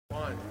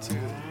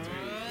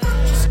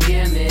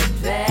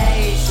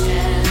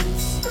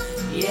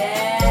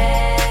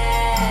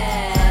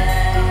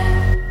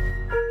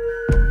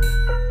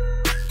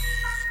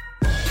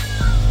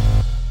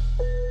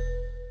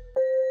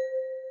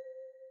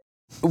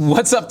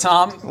What's up,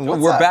 Tom?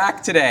 We're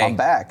back today. I'm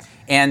back.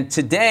 And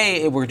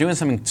today we're doing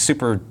something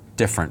super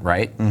different,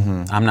 right?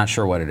 Mm-hmm. I'm not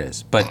sure what it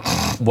is. But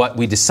what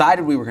we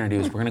decided we were going to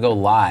do is we're going to go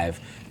live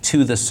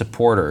to the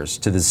supporters,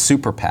 to the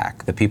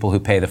SuperPac, the people who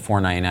pay the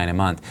 $4.99 a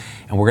month.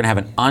 And we're going to have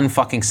an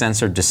unfucking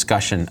censored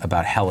discussion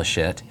about hella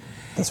shit.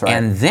 That's right.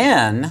 And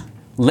then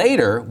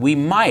later we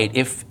might,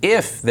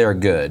 if they're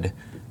good,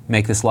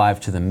 make this live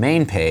to the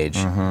main page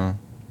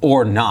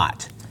or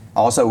not.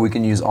 Also, we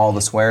can use all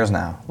the swears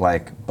now,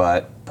 like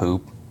butt,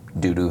 poop,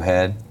 doo-doo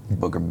head,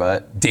 booger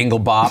butt. Dingle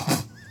bop.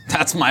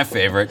 That's my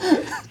favorite.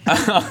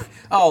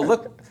 Oh,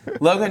 look.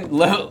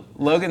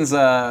 Logan's,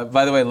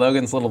 by the way,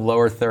 Logan's little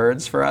lower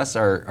thirds for us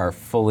are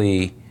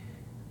fully,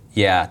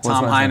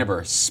 Tom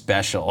Heineber,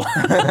 special.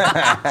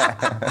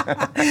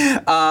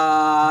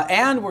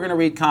 And we're going to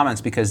read comments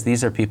because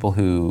these are people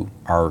who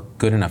are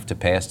good enough to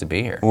pay us to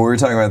be here. Well, we were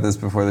talking about this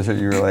before the show.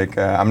 You were like,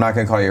 I'm not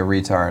going to call you a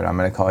retard. I'm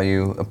going to call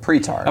you a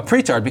pretard. A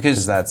pretard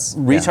because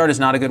retard is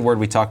not a good word.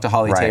 We talked to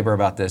Holly Right. Tabor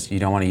about this. You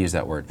don't want to use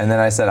that word. And then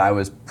I said I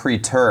was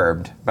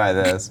perturbed by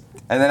this.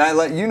 And then I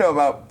let you know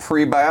about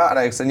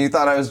prebiotics, and you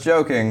thought I was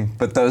joking,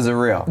 but those are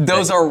real.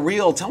 Those are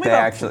real. Tell me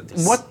about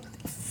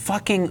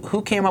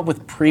who came up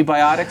with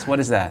prebiotics? What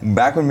is that?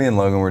 Back when me and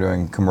Logan were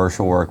doing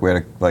commercial work, we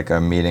had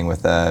a meeting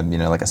with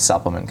a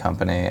supplement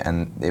company,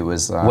 and it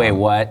was Wait,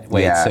 what?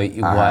 Wait,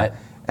 yeah, what?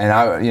 And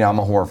I'm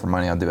a whore for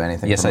money. I'll do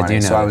anything Yes, for I money.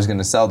 do know So I that. was going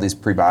to sell these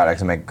prebiotics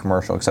and make a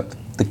commercial, except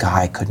the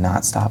guy could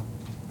not stop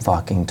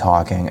fucking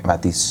talking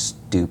about these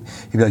stupid.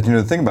 He'd be like,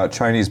 the thing about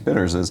Chinese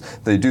bitters is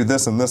they do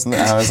this and this and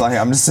that. And I was like,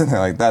 I'm just sitting there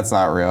like, that's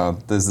not real.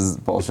 This is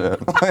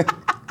bullshit.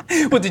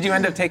 Well, did you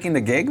end up taking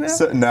the gig then?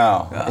 So,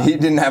 no, he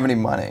didn't have any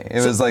money.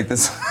 It was like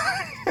this.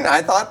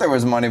 I thought there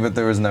was money, but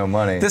there was no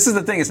money. This is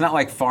the thing. It's not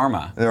like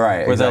pharma,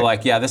 right? Where they're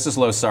like, this is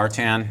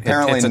losartan.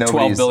 Apparently, it's a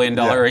 $12 billion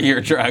a year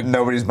drug.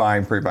 Nobody's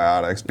buying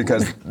prebiotics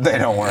because they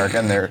don't work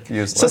and they're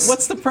useless. So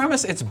what's the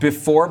premise? It's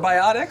before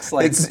biotics.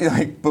 It's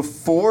like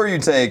before you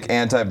take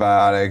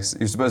antibiotics,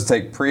 you're supposed to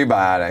take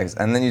prebiotics,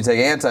 and then you take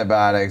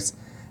antibiotics,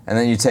 and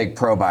then you take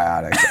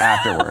probiotics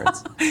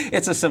afterwards.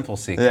 It's a simple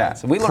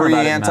sequence. Yeah, We learn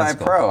about it in med school.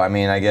 Pre-anti-pro. I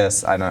mean, I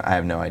guess I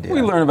have no idea.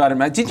 We learn about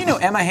it. Did you know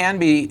Emma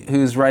Hanby,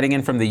 who's writing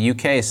in from the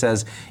UK,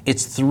 says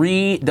it's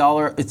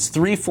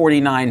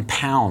 $3.49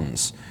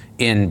 pounds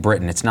in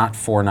Britain. It's not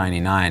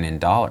 $4.99 in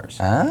dollars.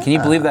 Can you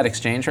believe that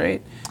exchange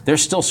rate? They're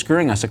still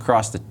screwing us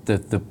across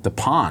the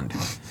pond.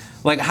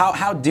 Like,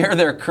 how dare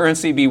their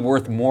currency be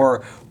worth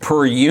more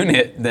per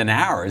unit than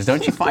ours?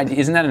 Don't you find,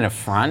 isn't that an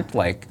affront?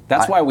 Like,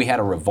 that's why we had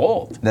a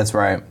revolt. That's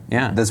right.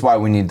 Yeah. That's why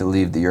we need to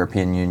leave the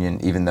European Union,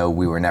 even though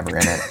we were never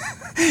in it.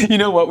 You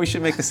know what? We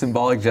should make a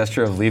symbolic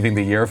gesture of leaving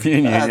the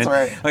European Union. That's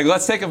right. Like,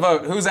 let's take a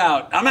vote. Who's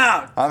out? I'm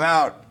out. I'm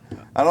out.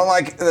 I don't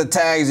like the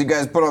tags you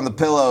guys put on the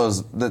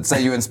pillows that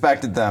say you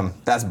inspected them.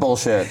 That's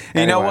bullshit.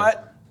 You know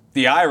what?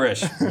 The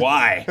Irish.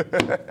 Why?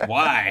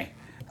 Why?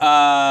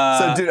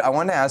 So, dude, I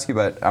want to ask you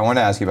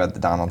about the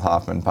Donald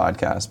Hoffman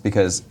podcast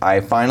because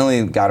I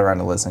finally got around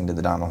to listening to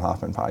the Donald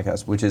Hoffman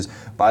podcast, which is,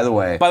 by the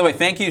way,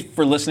 thank you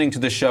for listening to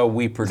the show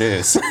we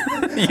produce.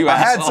 I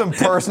had some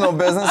personal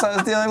business I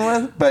was dealing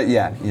with, but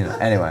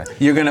anyway.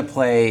 You're gonna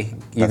play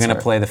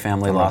the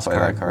family lost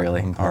card,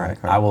 really? All right,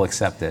 I will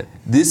accept it.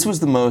 This was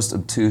the most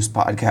obtuse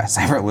podcast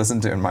I ever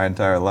listened to in my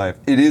entire life.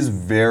 It is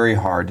very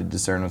hard to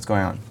discern what's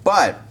going on,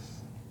 but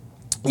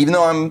even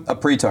though I'm a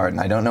pretard and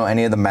I don't know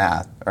any of the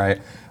math, right?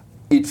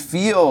 It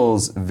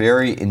feels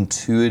very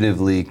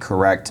intuitively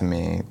correct to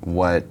me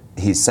what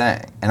he's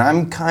saying. And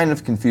I'm kind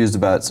of confused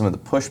about some of the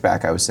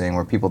pushback I was seeing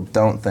where people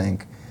don't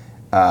think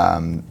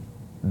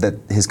that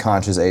his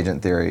conscious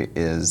agent theory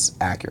is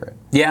accurate.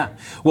 Yeah.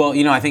 Well,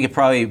 I think it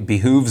probably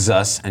behooves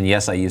us, and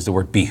yes, I use the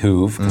word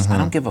behoove, because I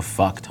don't give a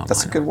fuck, Tom.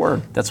 That's a good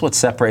word. That's what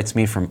separates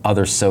me from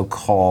other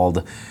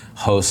so-called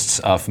hosts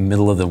of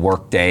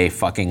middle-of-the-workday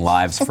fucking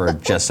lives for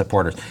just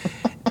supporters.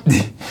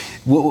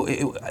 Well,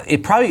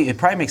 it probably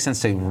makes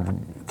sense to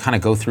kind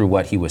of go through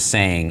what he was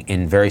saying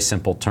in very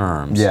simple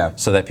terms,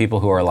 so that people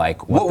who are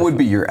like, what would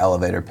be your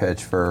elevator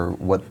pitch for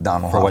what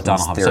Donald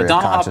Hoffman's theory of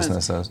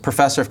consciousness is?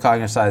 Professor of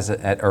cognitive science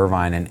at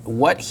Irvine, and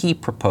what he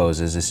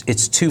proposes is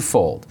it's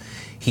twofold.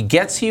 He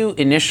gets you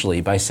initially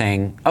by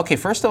saying, okay,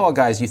 first of all,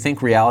 guys, you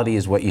think reality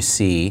is what you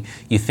see.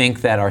 You think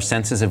that our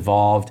senses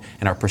evolved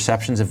and our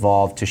perceptions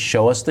evolved to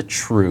show us the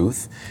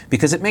truth,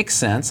 because it makes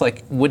sense.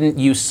 Like, wouldn't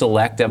you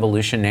select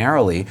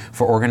evolutionarily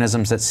for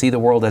organisms that see the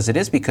world as it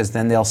is? Because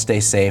then they'll stay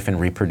safe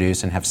and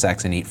reproduce and have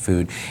sex and eat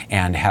food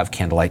and have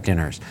candlelight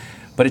dinners.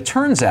 But it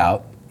turns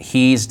out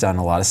he's done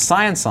a lot of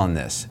science on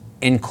this,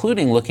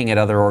 including looking at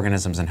other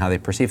organisms and how they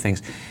perceive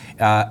things.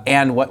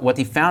 And what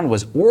he found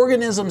was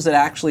organisms that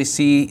actually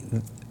see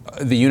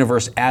the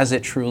universe as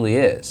it truly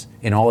is,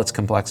 in all its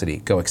complexity,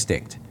 go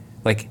extinct,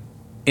 like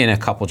in a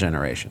couple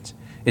generations.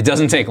 It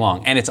doesn't take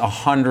long, and it's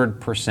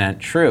 100%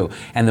 true.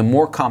 And the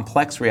more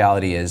complex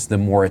reality is, the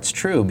more it's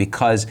true,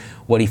 because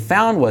what he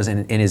found was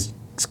in his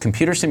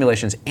computer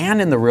simulations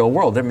and in the real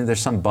world, I mean, there's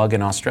some bug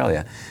in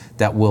Australia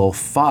that will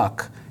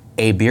fuck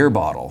a beer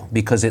bottle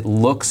because it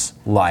looks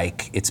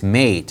like its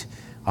mate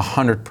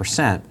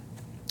 100%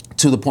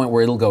 to the point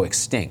where it'll go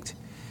extinct.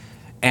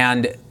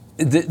 And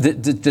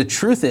the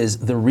truth is,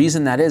 the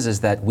reason that is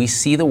that we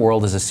see the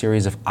world as a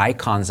series of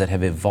icons that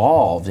have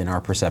evolved in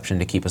our perception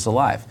to keep us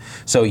alive.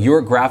 So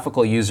your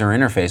graphical user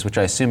interface, which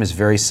I assume is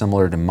very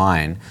similar to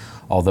mine,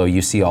 although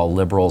you see all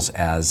liberals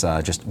as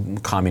just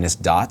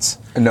communist dots.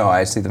 No,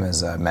 I see them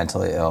as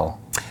mentally ill.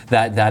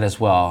 That as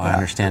well, I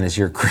understand, is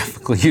your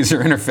graphical user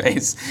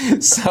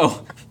interface.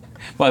 So,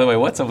 by the way,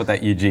 what's up with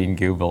that Eugene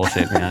Gu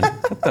bullshit, man?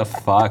 What the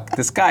fuck?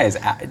 This guy is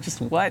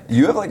just what?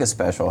 You have like a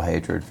special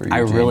hatred for Eugene I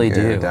really Gu,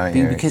 do, don't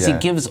you? because he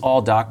gives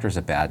all doctors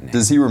a bad name.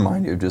 Does he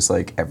remind you of just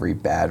like every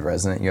bad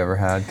resident you ever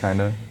had,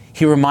 kind of?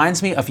 He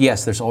reminds me of,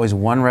 yes, there's always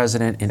one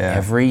resident in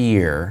every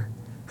year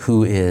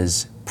who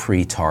is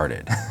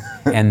pre-tarded.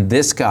 And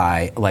this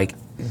guy, like,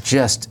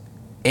 just,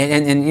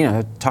 and you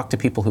know, talk to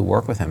people who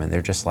work with him, and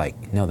they're just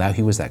like, no,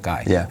 he was that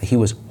guy. Yeah. He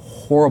was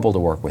horrible to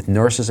work with.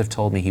 Nurses have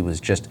told me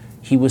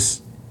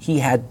he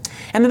had,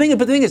 and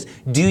the thing is,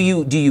 do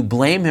you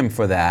blame him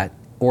for that,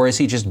 or is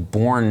he just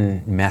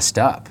born messed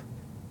up?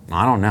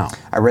 I don't know.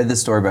 I read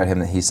this story about him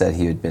that he said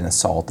he had been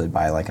assaulted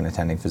by like an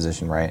attending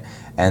physician, right?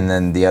 And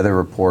then the other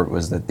report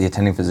was that the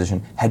attending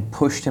physician had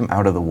pushed him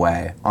out of the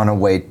way on the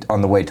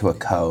way to a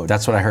code.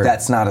 That's what I heard.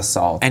 That's not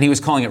assault. And he was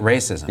calling it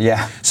racism.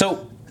 Yeah.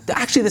 So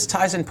actually, this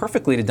ties in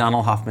perfectly to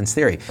Donald Hoffman's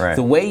theory. Right.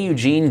 The way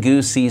Eugene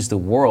Gu sees the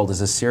world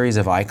is a series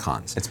of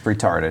icons. It's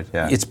pretarded,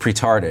 yeah. It's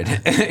pretarded.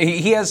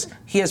 he has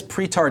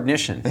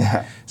pretardnition.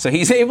 Yeah. So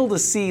he's able to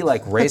see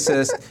like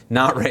racist,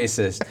 not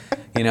racist,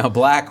 you know,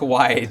 black,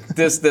 white,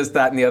 this,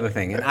 that, and the other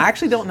thing. And I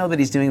actually don't know that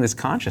he's doing this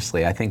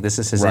consciously. I think this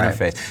is his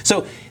interface.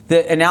 So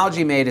the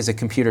analogy made is a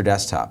computer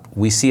desktop.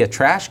 We see a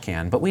trash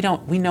can, but we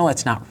know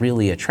it's not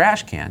really a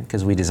trash can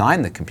because we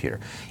designed the computer.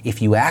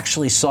 If you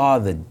actually saw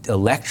the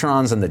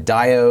electrons and the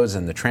diodes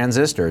and the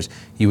transistors,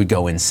 you would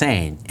go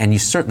insane, and you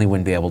certainly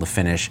wouldn't be able to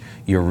finish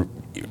your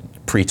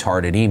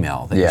pre-tarded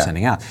email that you're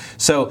sending out.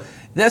 So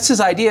that's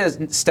his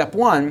idea. Step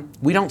one,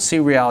 we don't see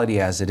reality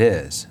as it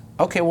is.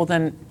 Okay, well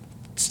then,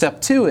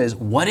 step two is,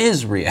 what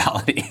is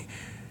reality,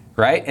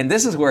 right? And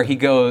this is where he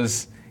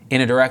goes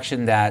in a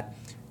direction that,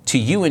 to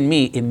you and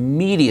me,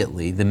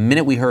 immediately, the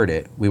minute we heard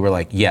it, we were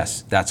like,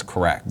 yes, that's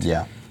correct.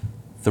 Yeah.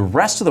 The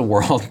rest of the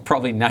world,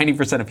 probably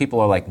 90% of people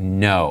are like,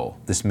 no.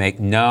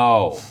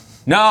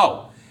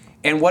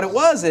 And what it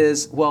was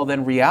is, well,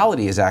 then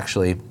reality is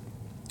actually,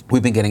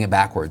 we've been getting it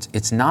backwards.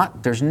 It's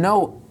not, there's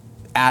no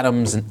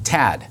atoms and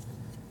TAD.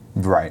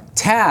 Right.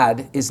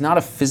 TAD is not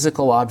a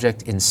physical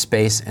object in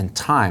space and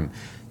time.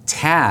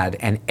 TAD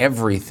and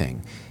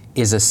everything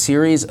is a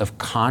series of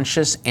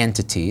conscious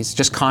entities,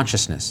 just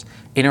consciousness,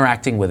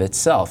 interacting with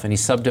itself. And he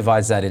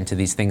subdivides that into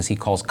these things he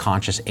calls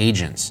conscious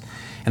agents.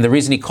 And the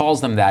reason he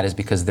calls them that is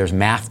because there's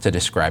math to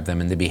describe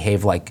them, and they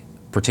behave like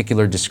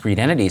particular discrete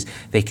entities.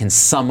 They can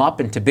sum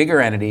up into bigger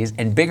entities,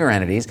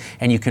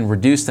 and you can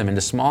reduce them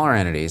into smaller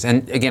entities.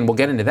 And again, we'll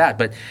get into that,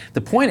 but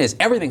the point is,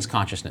 everything's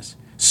consciousness.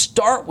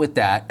 Start with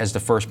that as the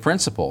first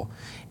principle,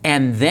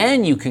 and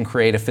then you can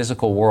create a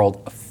physical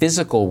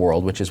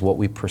world, which is what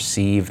we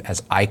perceive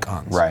as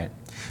icons. Right.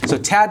 So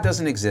TAD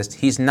doesn't exist.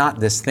 He's not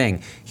this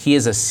thing. He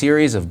is a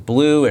series of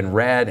blue and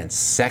red and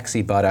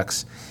sexy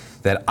buttocks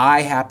that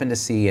I happen to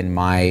see in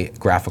my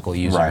graphical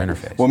user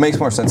interface. Well, it makes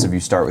more sense if you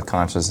start with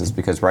consciousness,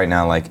 because right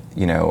now, like,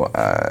 you know,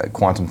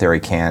 quantum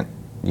theory can't,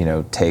 you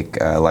know, take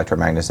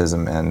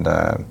electromagnetism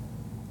and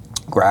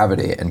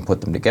gravity and put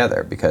them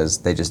together, because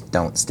they just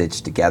don't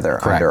stitch together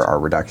under our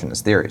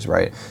reductionist theories,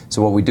 right?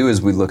 So what we do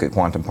is we look at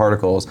quantum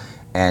particles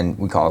and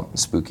we call it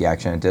spooky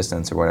action at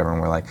distance or whatever,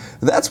 and we're like,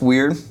 that's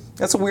weird.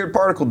 That's a weird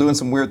particle doing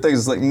some weird things.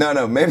 It's like,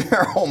 no, maybe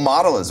our whole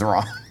model is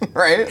wrong,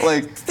 right?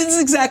 Like, this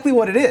is exactly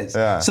what it is.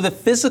 Yeah. So the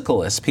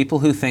physicalists, people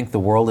who think the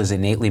world is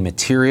innately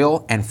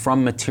material, and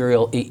from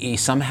material it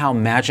somehow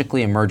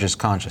magically emerges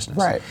consciousness.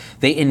 Right.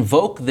 They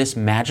invoke this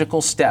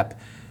magical step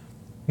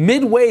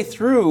midway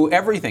through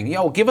everything.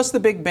 Give us the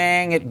Big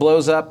Bang, it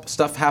blows up,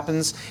 stuff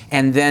happens,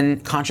 and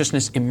then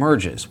consciousness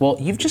emerges. Well,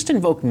 you've just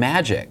invoked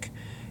magic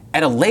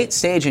at a late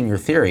stage in your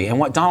theory, and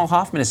what Donald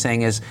Hoffman is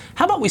saying is,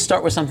 how about we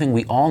start with something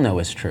we all know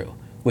is true,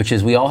 which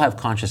is we all have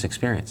conscious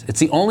experience.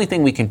 It's the only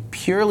thing we can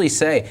purely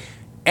say.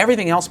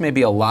 Everything else may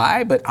be a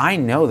lie, but I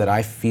know that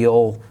I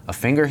feel a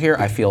finger here,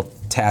 I feel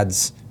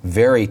Tad's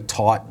very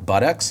taut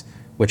buttocks,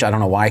 which I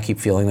don't know why I keep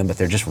feeling them, but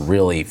they're just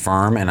really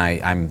firm, and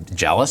I'm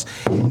jealous.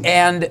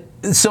 And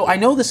so I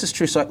know this is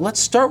true, so let's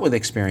start with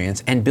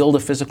experience and build a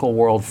physical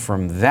world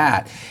from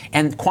that.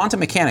 And quantum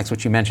mechanics,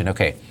 which you mentioned,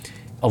 okay,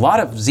 a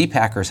lot of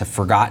Z-Packers have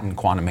forgotten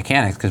quantum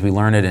mechanics because we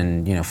learn it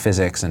in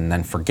physics and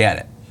then forget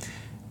it.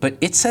 But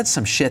it said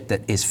some shit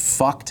that is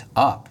fucked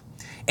up.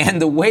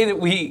 And the way that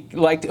we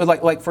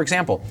like for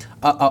example,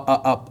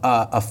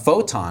 a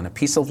photon, a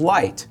piece of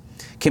light,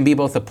 can be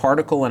both a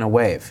particle and a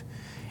wave.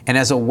 And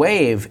as a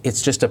wave,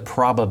 it's just a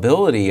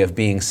probability of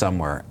being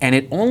somewhere. And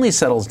it only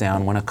settles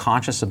down when a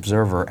conscious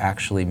observer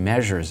actually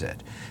measures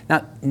it.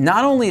 Now,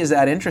 not only is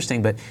that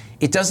interesting, but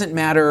it doesn't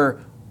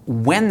matter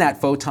when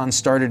that photon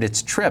started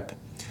its trip.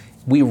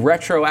 we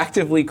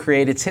retroactively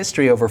create its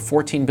history over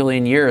 14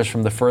 billion years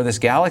from the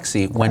furthest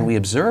galaxy when we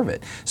observe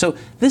it. So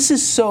this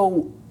is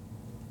so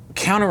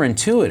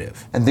counterintuitive.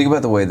 And think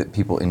about the way that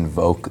people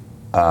invoke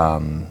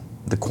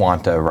the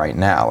quanta right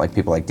now, like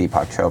people like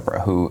Deepak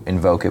Chopra, who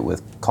invoke it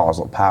with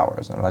causal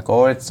powers. And they're like,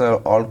 oh, it's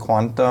all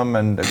quantum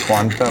and the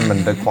quantum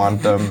and the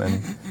quantum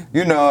and,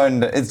 you know,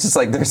 and it's just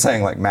like they're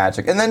saying like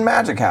magic. And then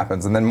magic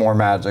happens, and then more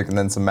magic, and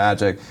then some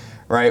magic,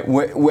 right?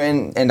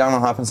 And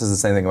Donald Hoffman says the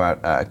same thing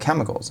about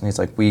chemicals. And he's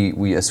like,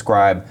 we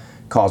ascribe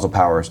causal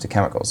powers to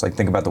chemicals. Like,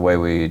 think about the way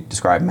we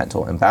describe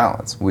mental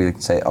imbalance. We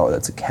say, oh,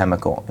 that's a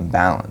chemical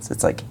imbalance.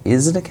 It's like,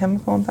 is it a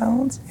chemical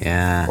imbalance?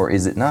 Yeah. Or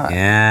is it not?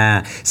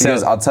 Yeah.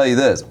 Because I'll tell you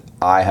this,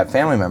 I have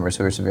family members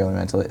who are severely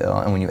mentally ill,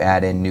 and when you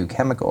add in new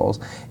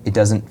chemicals, it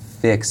doesn't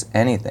fix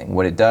anything.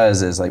 What it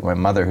does is, like my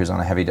mother, who's on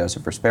a heavy dose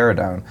of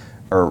risperidone,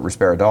 or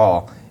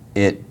risperidol,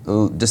 it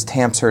just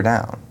tamps her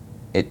down.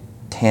 It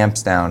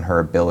tamps down her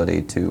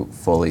ability to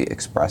fully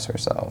express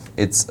herself.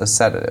 It's a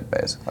sedative,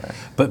 basically.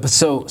 But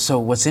so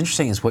what's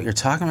interesting is what you're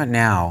talking about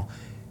now.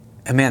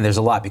 And man, there's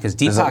a lot, because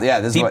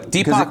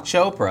Deepak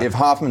Chopra. If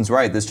Hoffman's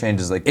right, this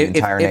changes like the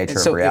entire nature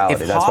of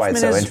reality. That's why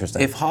it's so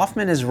interesting. If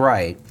Hoffman is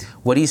right,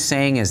 what he's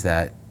saying is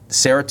that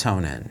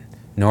serotonin,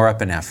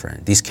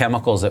 norepinephrine, these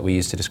chemicals that we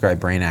use to describe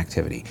brain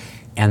activity,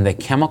 and the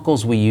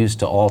chemicals we use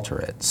to alter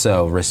it,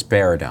 so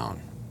risperidone,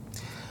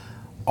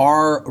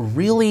 are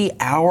really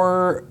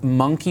our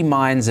monkey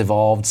mind's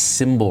evolved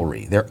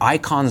symbolry. They're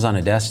icons on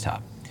a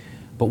desktop.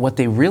 But what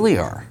they really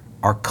are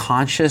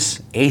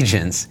conscious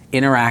agents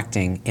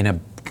interacting in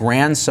a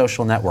grand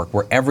social network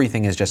where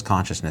everything is just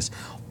consciousness,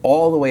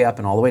 all the way up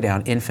and all the way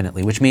down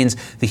infinitely, which means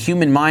the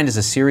human mind is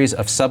a series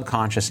of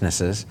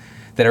subconsciousnesses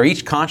that are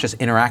each conscious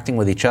interacting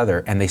with each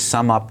other, and they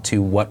sum up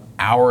to what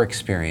our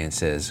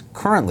experience is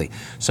currently.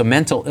 So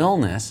mental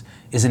illness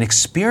is an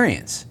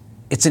experience.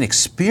 It's an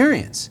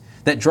experience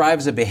that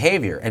drives a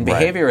behavior, and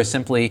behavior is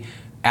simply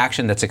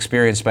action that's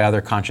experienced by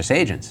other conscious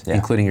agents,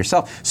 including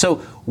yourself. So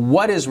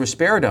what is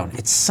risperidone?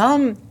 It's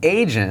some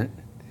agent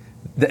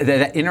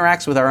that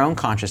interacts with our own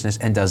consciousness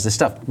and does this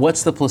stuff.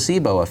 What's the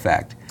placebo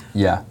effect?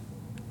 Yeah.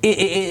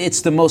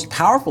 It's the most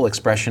powerful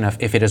expression of,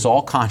 if it is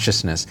all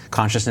consciousness,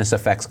 consciousness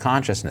affects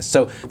consciousness.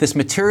 So this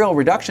material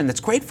reduction,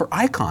 that's great for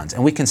icons,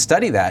 and we can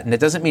study that, and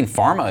it doesn't mean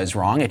pharma is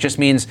wrong. It just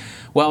means,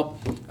 well,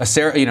 an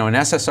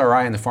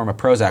SSRI in the form of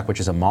Prozac, which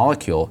is a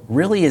molecule,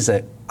 really is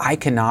an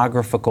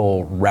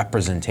iconographical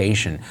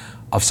representation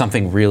of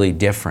something really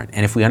different.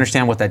 And if we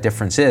understand what that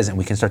difference is, and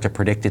we can start to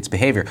predict its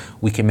behavior,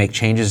 we can make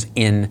changes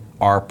in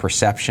our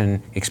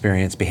perception,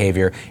 experience,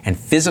 behavior, and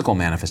physical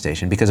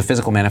manifestation, because a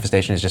physical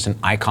manifestation is just an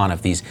icon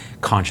of these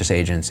conscious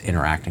agents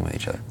interacting with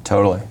each other.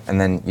 Totally.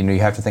 And then you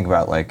have to think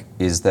about, like,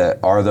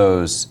 are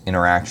those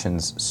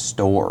interactions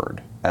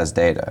stored as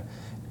data?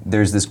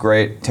 There's this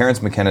great,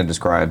 Terence McKenna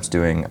describes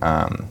doing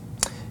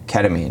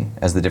ketamine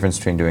as the difference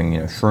between doing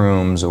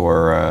shrooms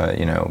or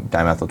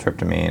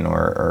dimethyltryptamine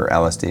or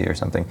LSD or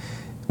something.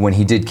 When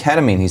he did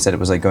ketamine, he said it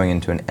was like going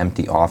into an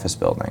empty office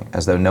building,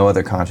 as though no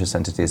other conscious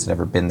entities had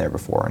ever been there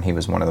before, and he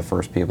was one of the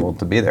first people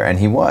to be there. And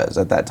he was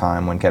at that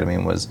time when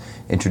ketamine was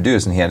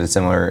introduced, and he had a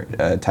similar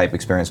type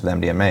experience with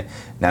MDMA.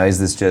 Now, is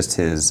this just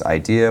his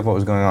idea of what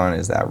was going on?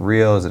 Is that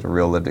real? Is it a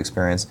real lived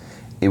experience?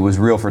 It was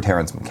real for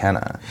Terence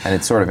McKenna, and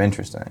it's sort of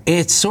interesting.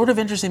 It's sort of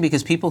interesting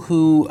because people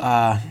who,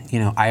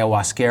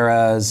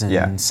 ayahuasqueras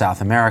in South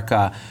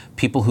America,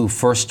 people who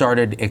first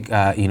started,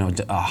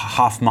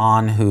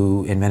 Hoffman,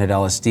 who invented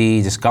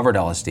LSD, discovered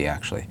LSD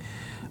actually,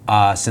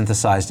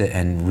 synthesized it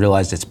and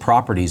realized its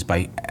properties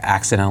by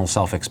accidental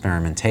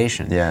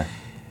self-experimentation. Yeah.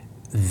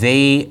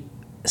 They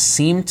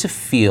seemed to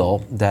feel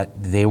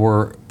that they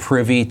were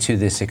privy to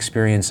this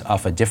experience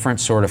of a different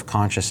sort of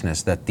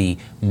consciousness that the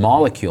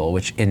molecule,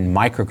 which in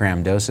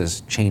microgram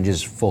doses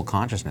changes full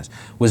consciousness,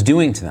 was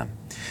doing to them.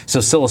 So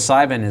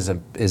psilocybin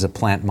is a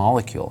plant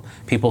molecule.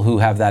 People who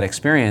have that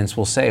experience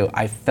will say,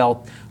 I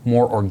felt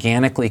more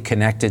organically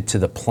connected to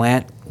the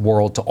plant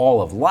world, to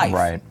all of life.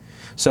 Right.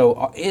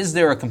 So is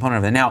there a component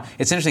of that? Now,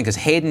 it's interesting because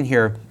Hayden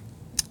here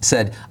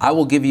said, I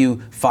will give you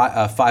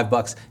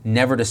 $5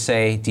 never to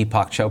say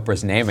Deepak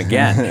Chopra's name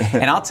again.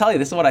 And I'll tell you,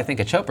 this is what I think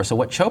of Chopra. So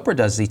what Chopra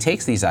does is he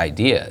takes these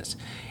ideas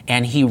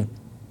and he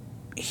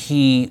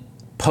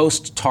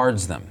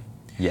post-tards them.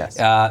 Yes.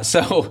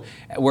 So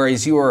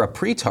whereas you are a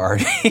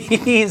pre-tard,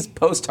 he's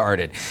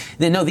post-tarded.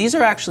 No, these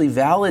are actually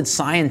valid,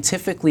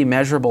 scientifically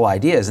measurable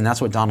ideas, and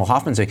that's what Donald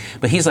Hoffman's saying.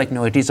 But he's like,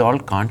 no, it is all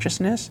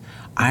consciousness,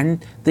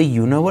 and the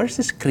universe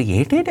is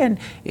created, and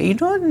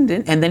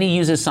and then he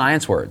uses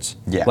science words,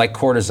 like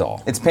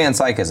cortisol. It's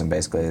panpsychism,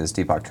 basically, is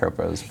Deepak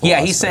Chopra's philosophy.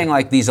 Yeah, he's saying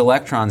like these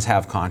electrons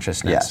have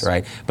consciousness,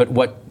 right? But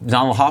what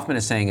Donald Hoffman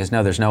is saying is,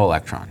 no, there's no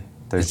electron.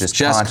 There's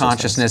just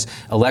consciousness.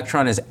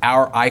 Electron is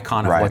our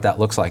icon of what that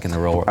looks like in the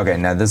real world. Okay,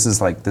 now this is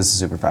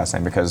super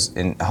fascinating, because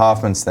in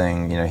Hoffman's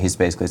thing, he's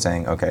basically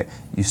saying, okay,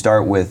 you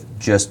start with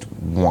just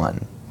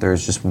one.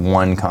 There's just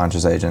one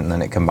conscious agent, and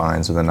then it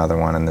combines with another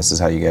one, and this is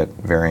how you get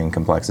varying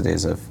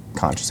complexities of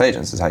conscious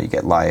agents. This is how you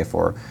get life,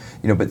 or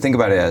but think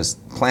about it as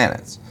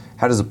planets.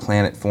 How does a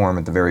planet form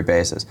at the very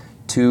basis?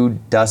 two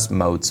dust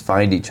motes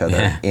find each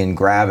other in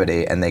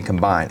gravity and they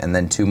combine, and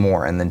then two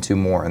more, and then two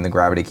more, and the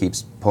gravity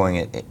keeps pulling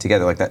it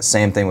together. Like that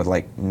same thing with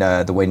like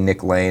the way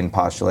Nick Lane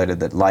postulated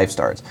that life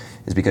starts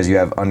is because you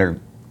have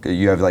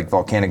like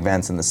volcanic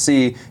vents in the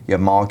sea, you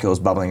have molecules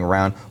bubbling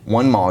around.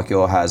 One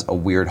molecule has a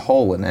weird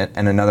hole in it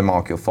and another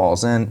molecule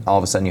falls in. All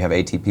of a sudden you have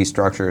ATP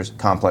structures,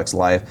 complex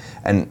life,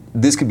 and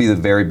this could be the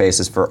very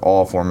basis for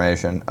all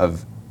formation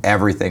of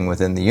everything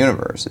within the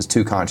universe, is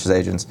two conscious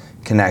agents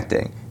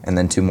connecting, and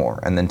then two more,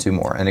 and then two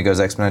more, and it goes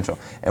exponential.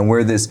 And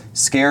where this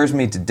scares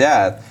me to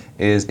death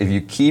is if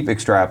you keep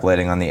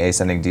extrapolating on the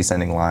ascending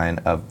descending line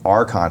of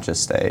our conscious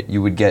state,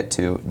 you would get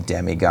to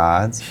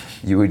demigods,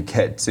 you would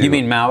get to... You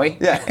mean Maui?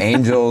 Yeah,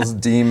 angels,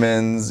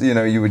 demons,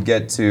 you would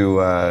get to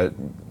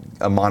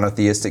a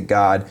monotheistic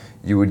God,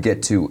 you would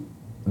get to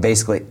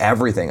basically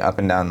everything up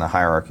and down the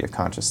hierarchy of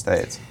conscious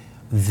states.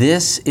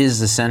 This is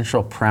the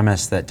central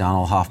premise that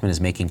Donald Hoffman is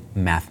making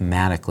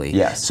mathematically.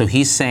 Yes. So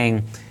he's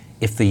saying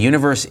if the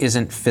universe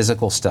isn't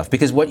physical stuff,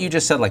 because what you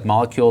just said, like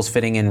molecules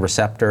fitting in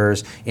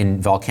receptors in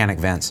volcanic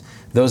vents,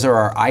 those are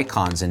our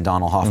icons in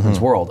Donald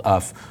Hoffman's world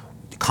of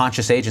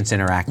conscious agents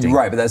interacting.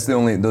 Right, but those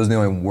are the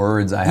only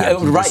words I have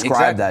to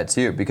describe that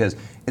too, because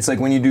it's like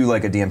when you do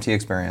like a DMT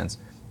experience,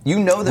 you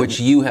know that... Which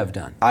you have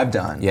done. I've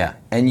done. Yeah.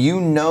 And you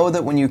know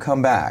that when you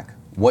come back,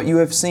 what you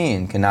have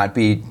seen cannot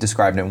be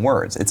described in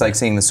words. It's like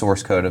seeing the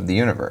source code of the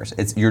universe.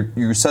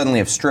 You suddenly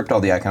have stripped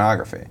all the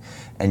iconography,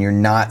 and you're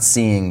not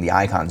seeing the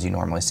icons you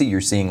normally see.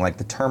 You're seeing like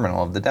the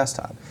terminal of the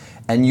desktop.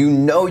 And you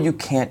know you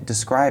can't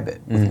describe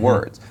it with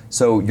words.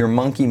 So your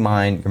monkey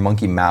mind, your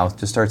monkey mouth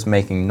just starts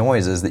making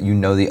noises that you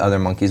know the other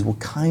monkeys will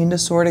kind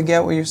of sort of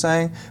get what you're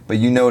saying, but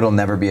you know it'll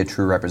never be a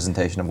true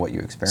representation of what you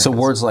experience. So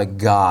words like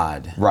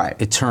God, right,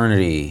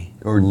 eternity,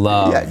 or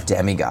love, yeah,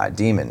 demigod,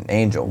 demon,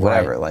 angel,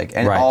 whatever, like,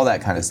 and all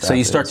that kind of stuff. So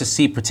you start to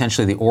see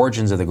potentially the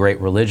origins of the great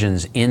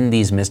religions in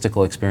these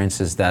mystical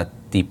experiences that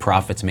the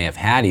prophets may have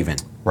had even.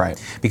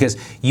 Right. Because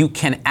you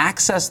can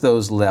access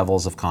those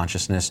levels of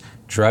consciousness,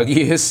 drug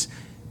use,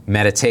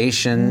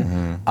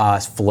 meditation,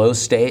 flow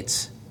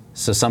states.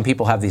 So some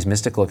people have these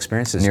mystical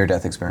experiences.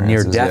 Near-death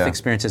experiences. Near-death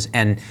experiences.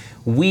 And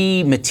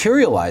we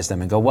materialize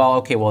them and go, well,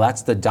 okay, well,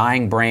 that's the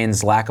dying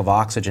brain's lack of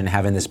oxygen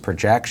having this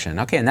projection.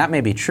 Okay, and that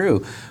may be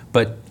true,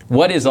 but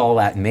what is all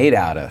that made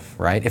out of,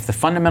 right? If the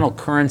fundamental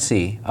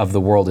currency of the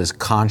world is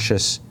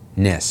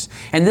consciousness,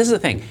 and this is the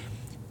thing,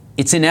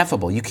 it's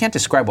ineffable. You can't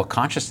describe what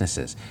consciousness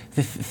is.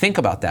 Think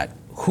about that.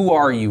 Who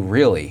are you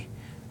really?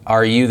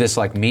 Are you this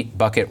like meat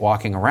bucket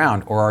walking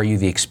around, or are you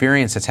the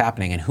experience that's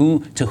happening?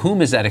 And to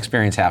whom is that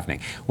experience happening?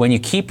 When you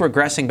keep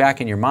regressing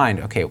back in your mind,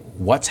 okay,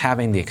 what's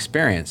having the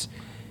experience?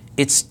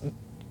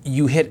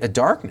 You hit a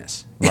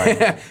darkness,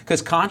 right?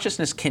 Because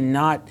consciousness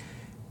cannot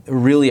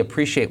really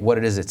appreciate what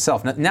it is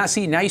itself. Now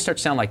you start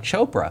to sound like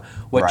Chopra.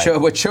 What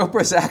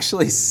Chopra's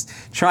actually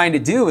trying to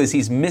do is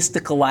he's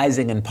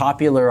mysticalizing and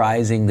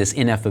popularizing this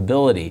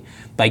ineffability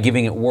by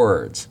giving it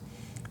words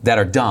that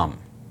are dumb.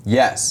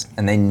 Yes,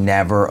 and they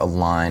never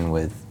align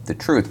with the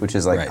truth, which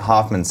is like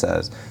Hoffman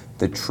says,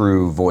 the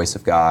true voice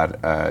of God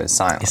is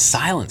silence. It's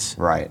silence.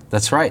 Right.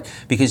 That's right,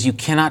 because you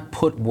cannot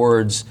put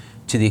words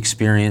to the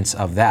experience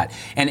of that.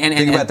 And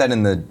think about that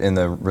in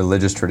the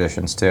religious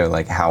traditions too,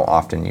 like how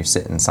often you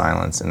sit in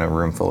silence in a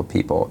room full of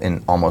people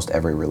in almost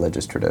every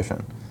religious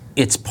tradition.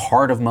 It's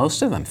part of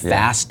most of them. Yeah.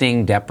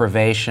 Fasting,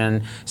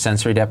 deprivation,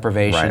 sensory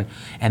deprivation. Right.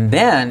 And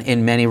then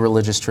in many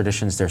religious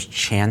traditions there's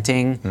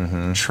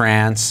chanting,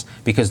 trance,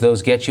 because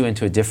those get you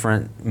into a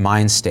different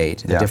mind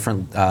state, a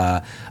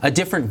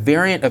different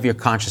variant of your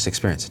conscious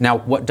experience. Now,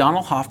 what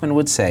Donald Hoffman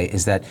would say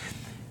is that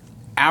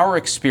our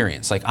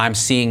experience, like I'm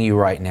seeing you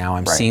right now,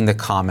 I'm seeing the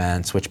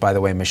comments, which by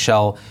the way,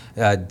 Michelle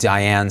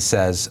Diane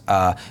says,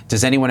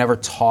 does anyone ever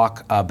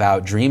talk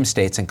about dream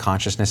states and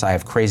consciousness? I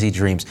have crazy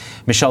dreams.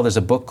 Michelle, there's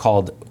a book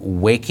called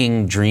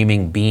Waking,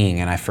 Dreaming, Being,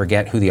 and I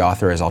forget who the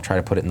author is, I'll try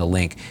to put it in the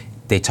link.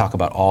 They talk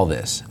about all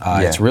this.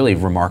 It's really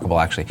remarkable,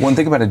 actually. One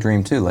thing about a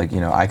dream too, like,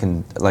 I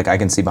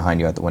can see behind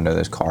you at the window,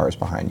 there's cars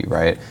behind you,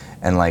 right?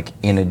 And like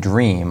in a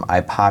dream, I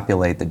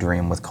populate the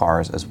dream with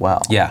cars as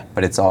well. Yeah.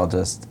 But it's all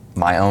just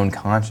my own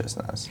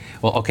consciousness.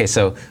 Well, okay,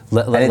 so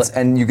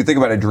and you could think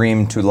about a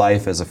dream to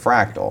life as a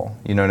fractal.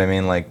 You know what I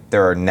mean? Like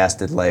there are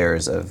nested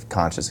layers of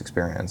conscious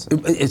experience.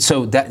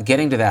 So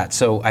getting to that,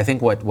 so I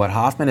think what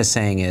Hoffman is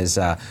saying is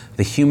the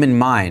human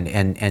mind,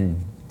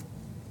 and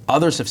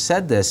others have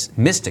said this,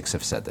 mystics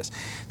have said this,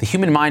 the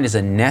human mind is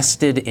a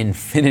nested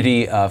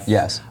infinity of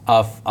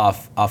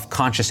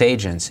conscious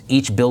agents,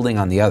 each building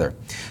on the other.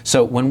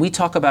 So when we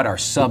talk about our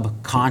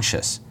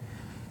subconscious,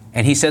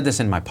 and he said this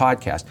in my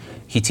podcast,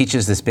 he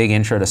teaches this big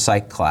intro to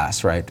psych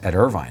class, right, at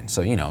Irvine.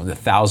 So, the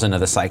 1,000 of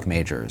the psych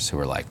majors who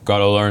are like,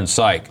 gotta learn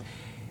psych.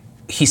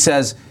 He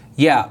says,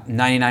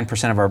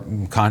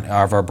 99%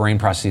 of our brain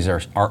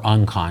processes are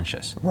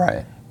unconscious.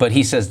 Right. But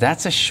he says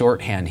that's a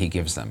shorthand he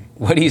gives them.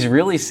 What he's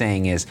really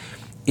saying is,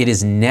 it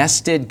is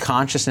nested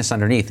consciousness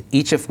underneath,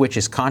 each of which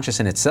is conscious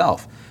in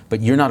itself, but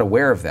you're not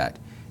aware of that.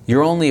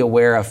 You're only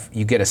aware of,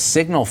 you get a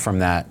signal from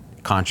that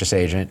conscious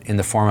agent in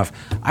the form of,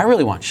 I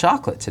really want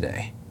chocolate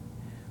today.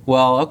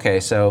 well, okay,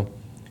 so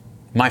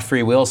my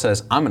free will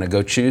says I'm going to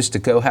go choose to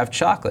go have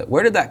chocolate.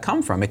 Where did that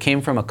come from? It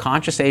came from a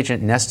conscious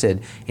agent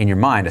nested in your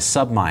mind, a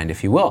submind,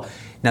 if you will.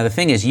 Now the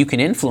thing is, you can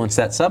influence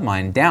that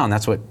submind down.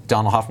 That's what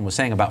Donald Hoffman was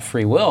saying about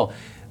free will.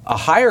 A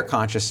higher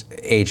conscious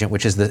agent,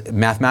 which is the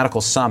mathematical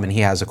sum, and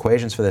he has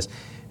equations for this,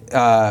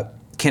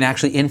 can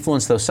actually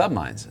influence those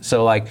subminds.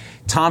 So like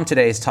Tom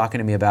today is talking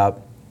to me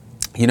about,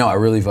 you know, I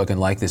really fucking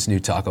like this new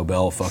Taco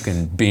Bell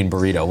fucking bean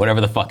burrito,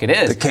 whatever the fuck it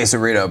is. The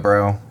quesarito,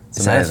 bro.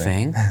 Is that a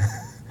thing?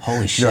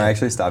 Holy shit. You know, I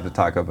actually stopped at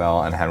Taco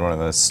Bell and had one of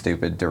those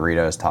stupid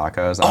Doritos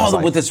tacos. I was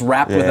like, with this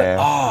wrap with it.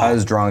 Oh. I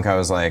was drunk. I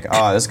was like,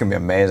 oh, this is going to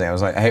be amazing. I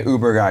was like, hey,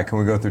 Uber guy, can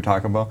we go through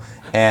Taco Bell?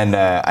 And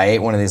I ate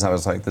one of these. I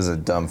was like, this is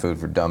dumb food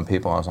for dumb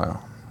people. I was like,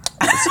 oh,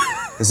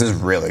 this is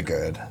really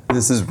good.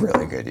 This is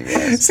really good, you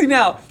guys. See,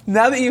 now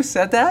that you've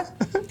said that,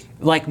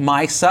 like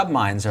my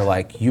subminds are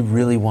like, you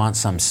really want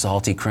some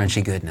salty,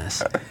 crunchy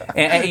goodness.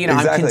 And you know,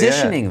 exactly, I'm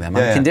conditioning them.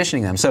 I'm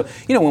conditioning them. So,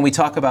 you know, when we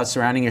talk about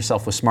surrounding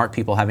yourself with smart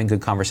people, having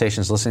good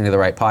conversations, listening to the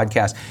right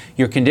podcast,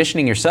 you're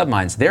conditioning your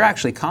subminds. They're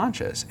actually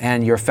conscious,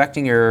 and you're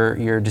affecting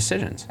your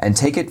decisions. And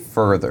take it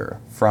further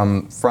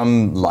from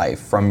life,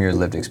 from your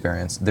lived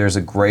experience. There's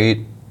a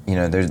great, you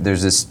know,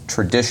 there's this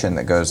tradition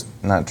that goes,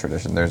 not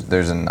tradition,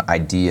 there's an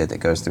idea that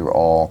goes through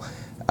all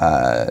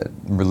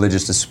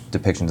religious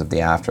depictions of the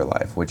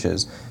afterlife, which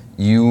is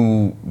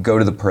you go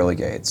to the pearly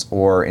gates,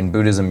 or in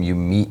Buddhism you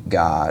meet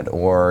God,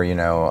 or you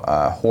know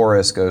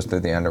Horus goes through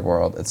the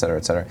underworld, et cetera,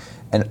 et cetera.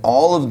 And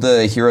all of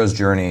the hero's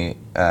journey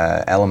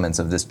elements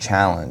of this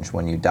challenge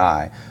when you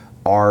die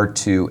are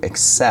to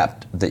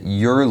accept that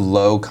your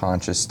low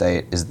conscious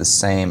state is the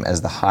same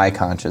as the high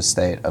conscious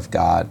state of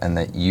God, and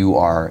that you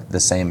are the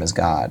same as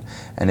God.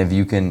 And if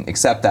you can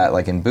accept that,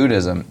 like in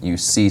Buddhism, you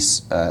cease,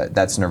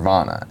 that's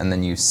nirvana, and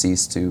then you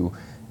cease to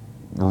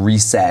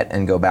reset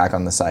and go back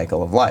on the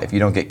cycle of life. You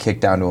don't get kicked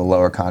down to a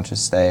lower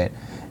conscious state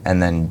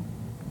and then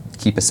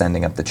keep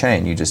ascending up the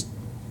chain. You just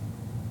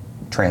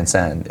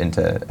transcend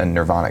into a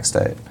nirvanic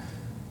state.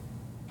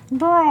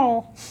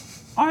 Bro,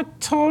 I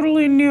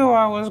totally knew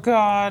I was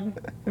God.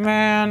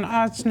 Man,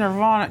 that's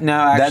nirvana. No,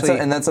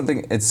 actually... That's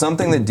something, it's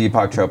something that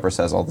Deepak Chopra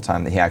says all the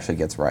time that he actually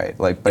gets right.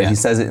 Like, but he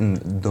says it in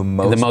the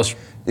most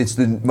it's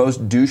the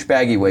most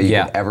douchebaggy way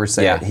you could ever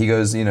say it. He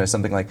goes, you know,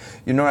 something like,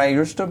 you know, I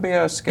used to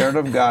be scared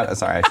of God.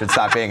 Sorry, I should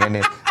stop being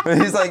Indian. But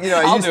he's like, you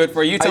know, I'll do it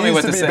for you. Tell me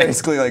what to say. I used to be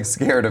basically like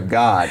scared of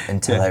God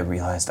until I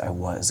realized I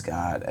was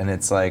God. And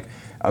it's like,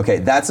 okay,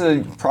 that's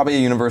probably a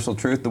universal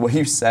truth. The way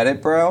you said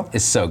it, bro,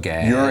 is so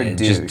gay. You're a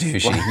douche. Just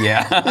douchey.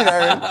 Yeah. You know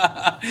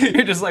what I mean?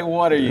 You're just like,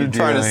 what are you doing?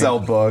 Trying to sell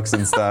books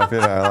and stuff, you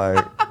know,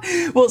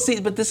 like. Well,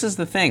 see, but this is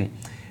the thing.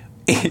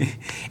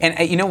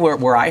 And you know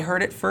where I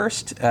heard it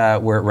first,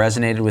 where it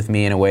resonated with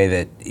me in a way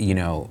that, you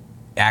know,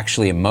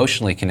 actually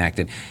emotionally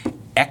connected.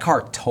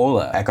 Eckhart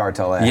Tolle.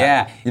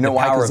 Yeah. You know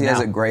why? Because he has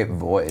a great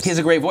voice. He has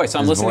a great voice. So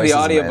I'm listening to the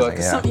audiobook.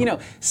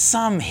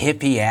 Some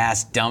hippie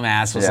ass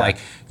dumbass was like,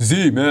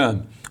 Z,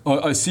 man,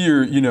 I see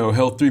your, you know,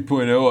 Health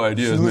 3.0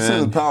 ideas, man. Listen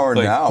to the Power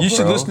Now, You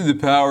should listen to the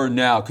Power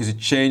Now because it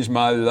changed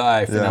my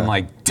life. Yeah. And I'm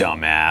like,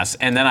 dumbass.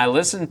 And then I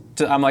listened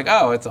to, I'm like,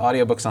 oh, it's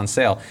audiobooks on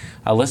sale.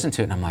 I listened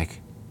to it and I'm like,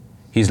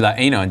 he's like,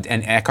 you know,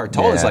 and Eckhart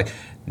Tolle is like,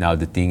 now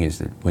the thing is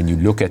that when you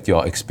look at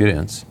your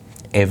experience,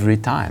 every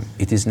time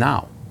it is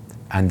now.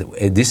 And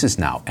this is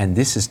now, and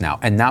this is now,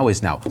 and now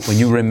is now. When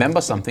you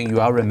remember something,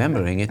 you are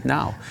remembering it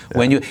now.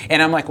 Yeah.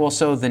 And I'm like, well,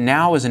 so the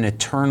now is an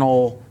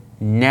eternal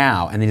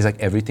now. And then he's like,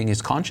 everything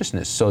is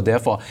consciousness. So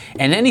therefore,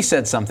 and then he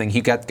said something,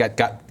 he got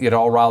it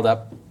all riled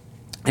up.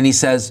 And he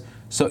says,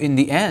 so in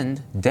the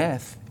end,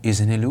 death is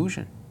an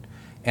illusion.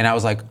 And I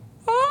was like,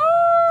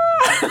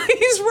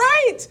 he's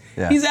right.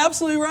 Yeah. He's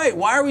absolutely right.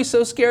 Why are we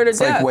so scared of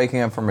death? It's like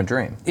waking up from a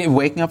dream.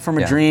 Waking up from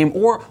a dream,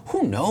 or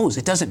who knows?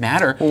 It doesn't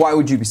matter. Well, why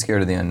would you be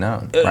scared of the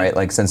unknown, right?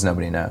 Like, since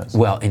nobody knows.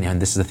 Well,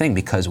 and this is the thing,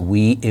 because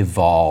we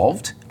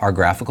evolved our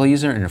graphical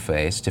user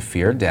interface to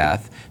fear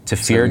death, to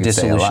fear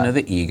dissolution of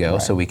the ego,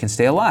 so we can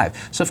stay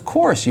alive. So of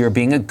course, you're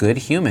being a good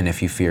human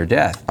if you fear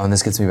death. Oh, and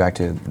this gets me back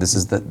to, this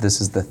is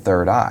the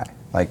third eye.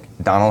 Like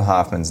Donald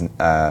Hoffman's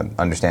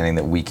understanding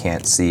that we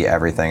can't see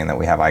everything and that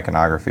we have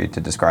iconography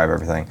to describe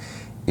everything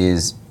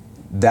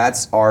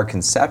that's our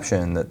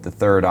conception that the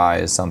third eye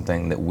is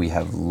something that we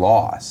have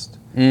lost,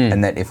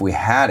 and that if we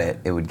had it,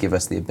 it would give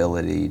us the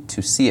ability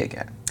to see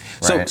again.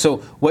 Right? So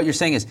what you're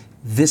saying is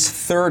this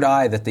third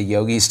eye that the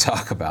yogis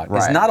talk about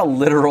is not a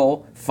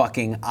literal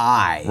fucking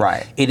eye.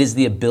 Right. It is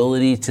the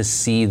ability to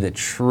see the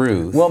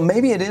truth. Well,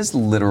 maybe it is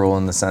literal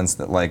in the sense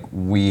that, like,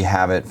 we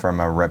have it from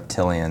a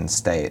reptilian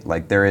state.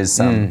 Like, there is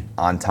some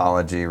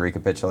ontology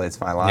recapitulates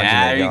phylogeny.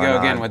 Yeah, there you go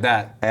again with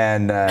that.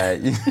 And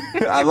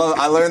I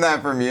learned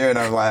that from you, and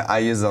I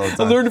use it all the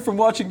time. I learned it from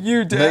watching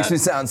you, Dad. It makes me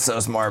sound so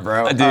smart,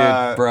 bro.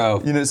 Dude,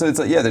 bro. You know, so it's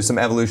like, there's some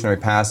evolutionary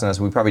past in us.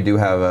 We probably do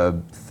have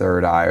a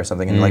third eye or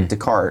something. And like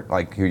Descartes,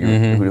 like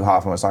who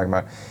Hoffman was talking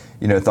about,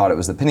 you know, thought it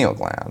was the pineal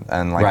gland,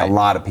 and like a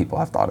lot of people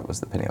have thought it was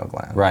the pineal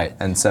gland. Right.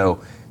 And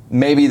so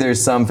maybe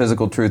there's some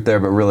physical truth there,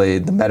 but really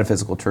the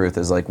metaphysical truth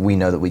is like we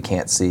know that we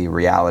can't see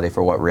reality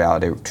for what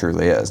reality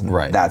truly is. And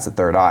Right. that's the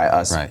third eye,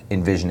 us Right.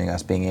 envisioning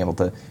us being able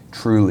to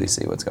truly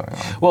see what's going on.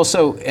 Well,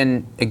 so,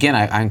 and again,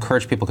 I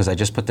encourage people, because I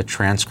just put the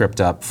transcript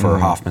up for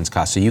Hoffman's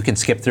class, so you can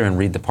skip through and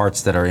read the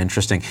parts that are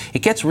interesting. It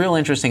gets real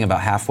interesting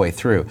about halfway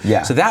through.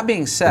 Yeah. So that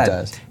being said, It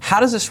does. how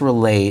does this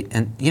relate?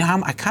 And you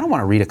know, I kind of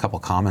want to read a couple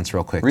comments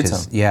real quick. Read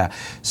 'Cause- some. Yeah.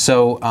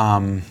 So,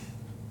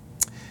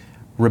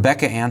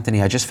 Rebecca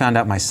Anthony, I just found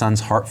out my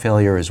son's heart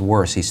failure is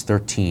worse. He's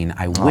 13.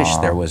 I wish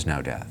there was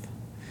no death.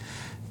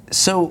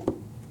 So,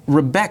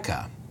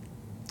 Rebecca,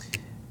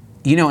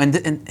 you know,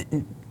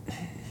 and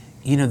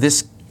you know,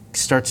 this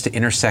starts to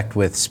intersect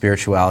with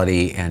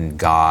spirituality and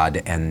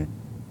God and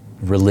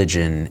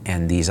religion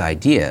and these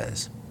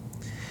ideas.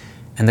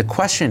 And the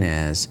question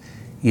is,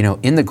 you know,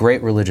 in the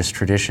great religious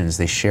traditions,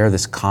 they share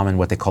this common,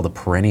 what they call the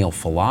perennial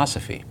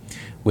philosophy,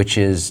 which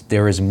is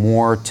there is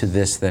more to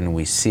this than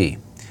we see.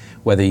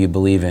 Whether you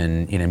believe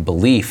in, you know,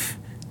 belief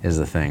is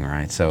the thing,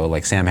 right? So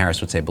like Sam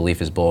Harris would say,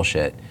 belief is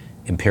bullshit.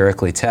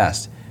 Empirically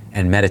test.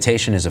 And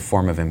meditation is a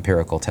form of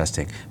empirical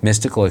testing.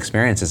 Mystical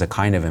experience is a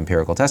kind of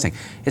empirical testing.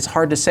 It's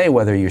hard to say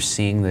whether you're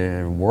seeing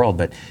the world,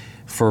 but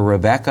for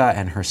Rebecca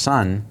and her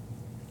son,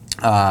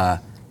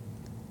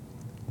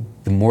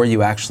 the more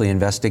you actually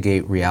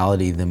investigate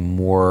reality, the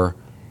more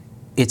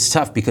it's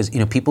tough, because, you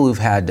know, people who've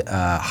had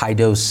high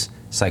dose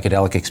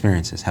psychedelic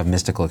experiences have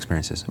mystical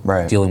experiences,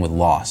 Right. dealing with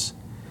loss.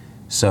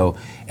 So,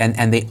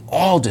 and they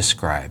all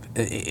describe,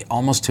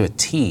 almost to a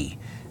T,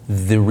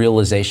 the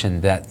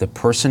realization that the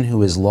person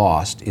who is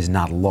lost is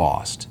not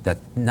lost, that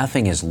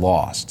nothing is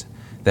lost,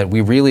 that we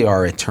really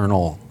are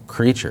eternal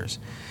creatures.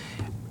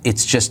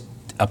 It's just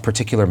a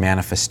particular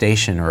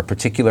manifestation or a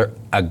particular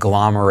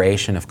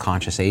agglomeration of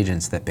conscious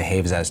agents that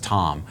behaves as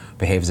Tom,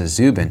 behaves as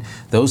Zubin.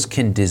 Those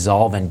can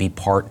dissolve and be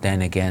part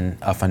then again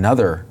of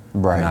another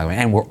amalgamation.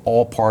 And we're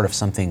all part of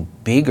something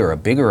bigger, a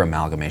bigger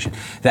amalgamation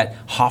that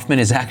Hoffman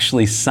is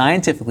actually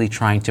scientifically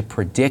trying to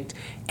predict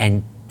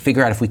and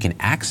figure out if we can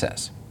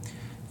access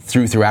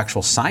through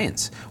actual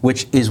science,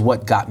 which is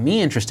what got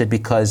me interested,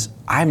 because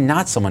I'm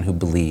not someone who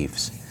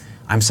believes.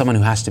 I'm someone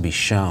who has to be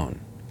shown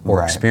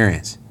or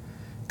experienced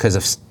because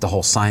of the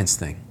whole science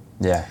thing.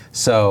 Yeah.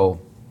 So,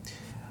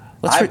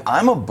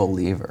 I'm a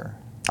believer.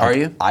 Are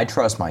you? I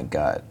trust my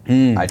gut.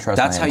 I trust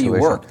That's my how you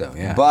intuition. work, though,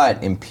 yeah.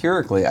 But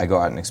empirically, I go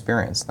out and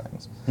experience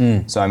things.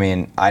 So I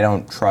mean, I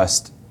don't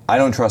trust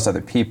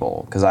other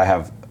people, because I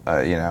have,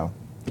 you know,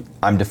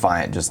 I'm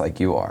defiant just like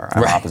you are.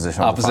 I'm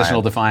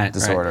oppositional defiant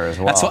disorder as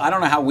well. That's what, I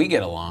don't know how we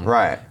get along.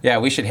 Right. Yeah,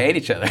 we should hate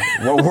each other.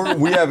 Well,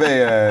 we have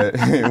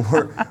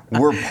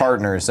we're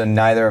partners, and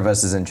neither of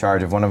us is in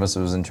charge. If one of us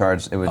was in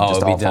charge, it would just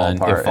it'd all be fall done.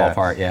 apart. It'd fall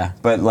apart, yeah.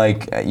 But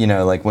like, you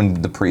know, like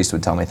when the priest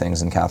would tell me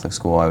things in Catholic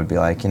school, I would be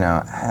like, you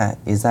know,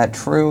 is that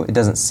true? It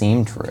doesn't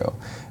seem true,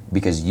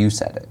 because you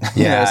said it.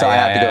 You know, so I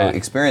have to go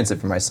experience it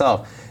for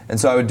myself. And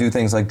so I would do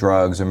things like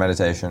drugs or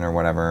meditation or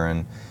whatever.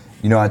 And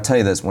you know, I tell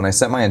you this, when I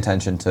set my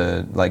intention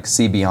to like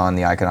see beyond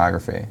the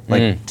iconography,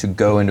 like to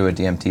go into a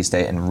DMT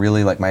state, and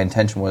really like my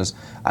intention was,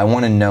 I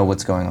want to know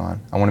what's going on.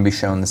 I want to be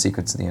shown the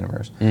secrets of the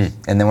universe. And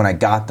then when I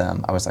got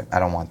them, I was like, I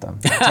don't want them.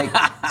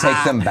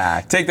 Take them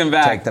back. Take them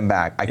back. Take them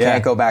back. I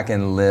can't go back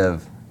and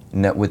live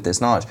with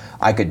this knowledge.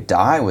 I could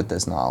die with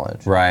this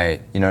knowledge.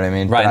 Right. You know what I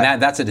mean? Right, But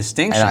and that's a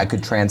distinction. and I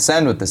could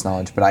transcend with this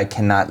knowledge, but I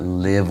cannot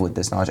live with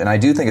this knowledge. And I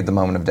do think at the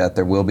moment of death,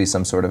 there will be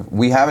some sort of,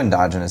 we have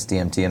endogenous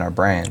DMT in our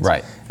brains.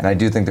 Right. And I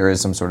do think there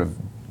is some sort of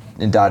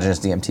endogenous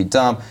DMT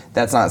dump.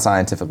 That's not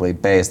scientifically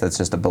based, that's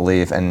just a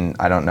belief, and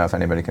I don't know if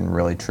anybody can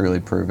really truly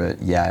prove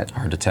it yet.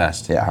 Hard to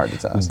test. Yeah, hard to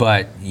test.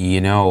 But you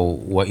know,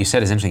 what you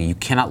said is interesting. You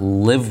cannot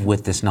live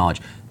with this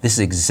knowledge. This is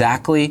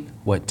exactly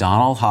what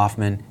Donald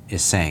Hoffman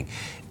is saying.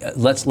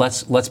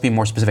 Let's be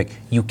more specific.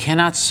 You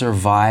cannot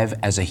survive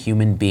as a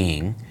human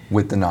being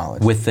with the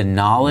knowledge. with the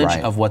knowledge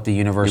Right. of what the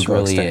universe You go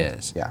really extinct.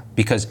 is. Yeah.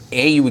 Because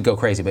A, you would go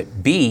crazy,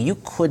 but B, you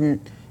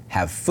couldn't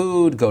have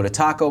food, go to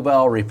Taco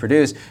Bell,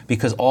 reproduce,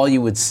 because all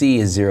you would see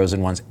is zeros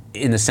and ones,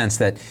 in the sense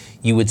that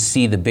you would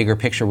see the bigger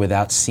picture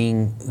without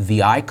seeing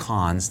the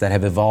icons that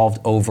have evolved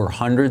over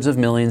hundreds of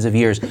millions of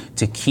years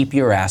to keep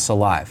your ass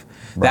alive.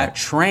 Right. That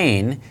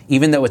train,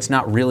 even though it's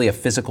not really a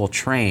physical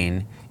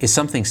train, is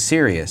something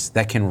serious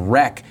that can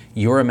wreck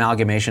your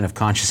amalgamation of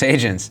conscious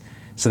agents,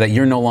 so that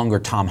you're no longer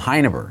Tom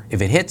Heineber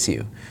if it hits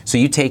you. So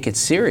you take it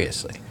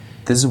seriously.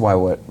 This is why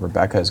what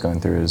Rebecca is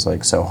going through is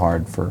like so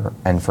hard for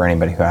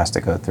anybody who has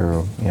to go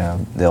through, you know,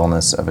 the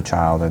illness of a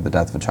child or the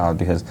death of a child,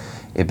 because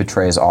it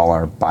betrays all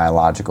our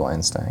biological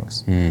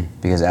instincts.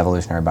 Because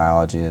evolutionary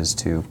biology is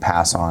to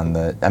pass on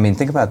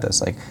think about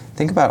this, like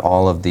think about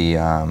all of the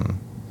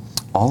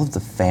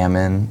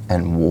famine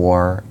and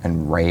war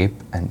and rape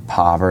and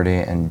poverty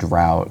and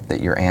drought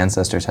that your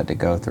ancestors had to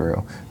go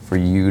through for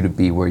you to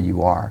be where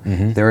you are.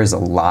 There is a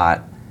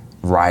lot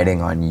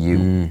riding on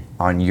you,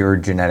 on your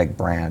genetic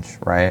branch,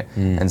 right?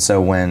 And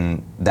so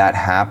when that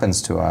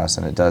happens to us,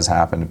 and it does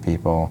happen to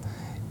people,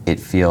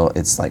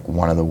 it's like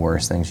one of the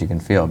worst things you can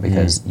feel,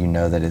 because you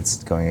know that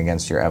it's going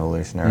against your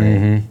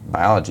evolutionary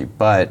biology.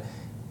 But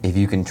if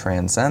you can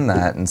transcend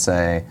that and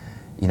say,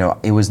 you know,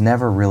 it was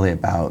never really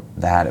about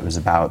that. It was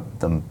about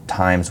the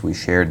times we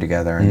shared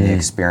together and the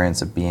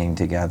experience of being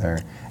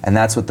together. And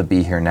that's what the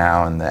Be Here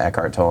Now and the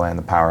Eckhart Tolle and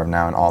the Power of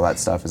Now and all that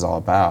stuff is all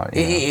about.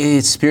 You know?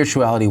 It's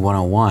spirituality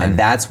 101. And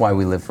that's why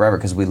we live forever,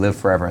 because we live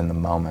forever in the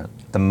moment.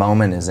 The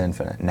moment is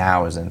infinite.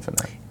 Now is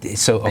infinite.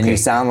 So, okay. And you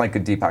sound like a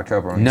Deepak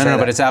Chopra when you say No, that,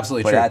 but it's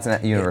absolutely true. But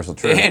that's a universal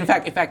truth. In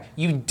fact,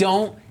 you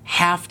don't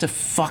have to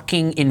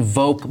fucking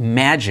invoke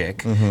magic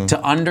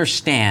to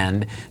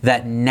understand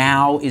that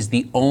now is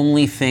the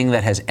only thing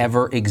that has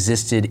ever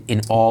existed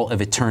in all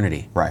of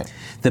eternity. Right.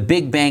 The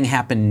Big Bang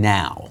happened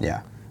now.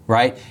 Yeah.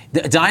 Right?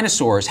 The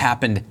dinosaurs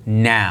happened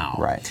now.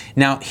 Right.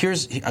 Now,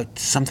 here's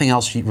something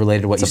else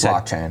related to what you said.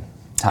 It's a blockchain.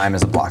 Time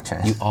is a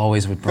blockchain. You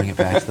always would bring it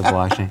back to the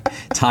blockchain.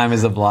 Time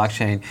is a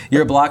blockchain.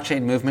 You're a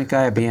blockchain movement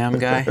guy, a BM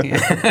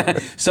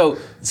guy? So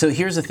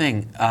here's the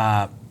thing.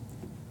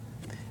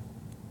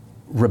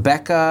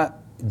 Rebecca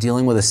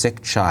dealing with a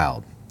sick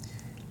child.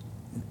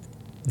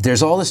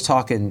 There's all this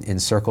talk in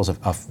circles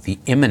of the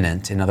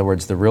immanent, in other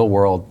words, the real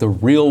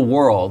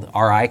world,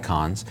 our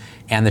icons,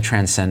 and the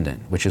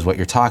transcendent, which is what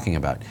you're talking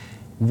about.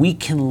 We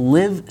can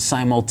live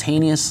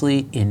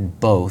simultaneously in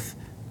both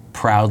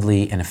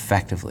proudly and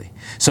effectively.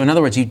 So in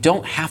other words, you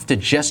don't have to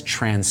just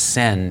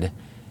transcend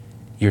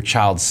your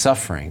child's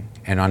suffering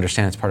and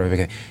understand it's part of a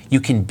big thing. You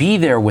can be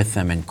there with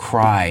them and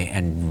cry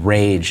and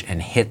rage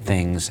and hit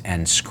things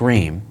and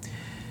scream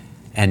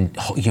and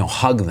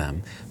hug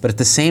them. But at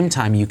the same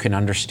time, you can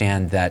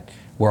understand that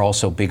we're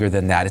also bigger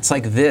than that. It's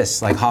like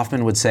this, like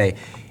Hoffman would say,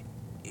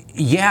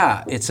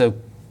 yeah, it's a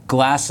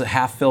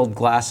half-filled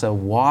glass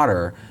of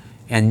water,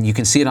 and you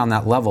can see it on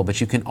that level, but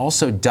you can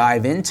also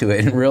dive into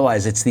it and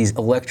realize it's these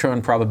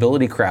electron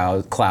probability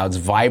clouds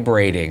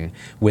vibrating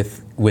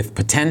with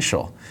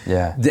potential.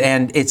 Yeah.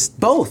 And it's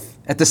both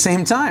at the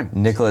same time.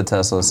 Nikola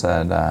Tesla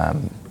said,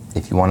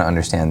 if you want to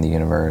understand the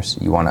universe,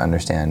 you want to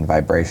understand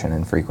vibration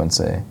and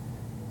frequency.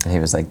 And he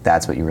was like,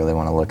 that's what you really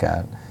want to look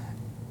at.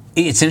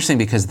 It's interesting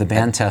because the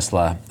band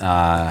Tesla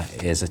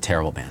is a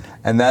terrible band.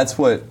 And that's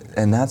what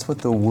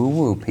the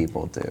woo-woo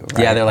people do.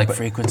 Right? Yeah, they're like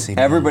frequency.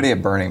 Everybody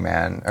at Burning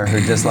Man, or who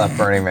just left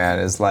Burning Man,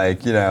 is like,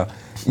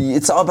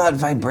 it's all about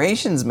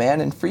vibrations, man,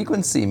 and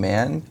frequency,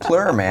 man.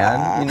 Plur,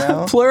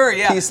 man, Plur,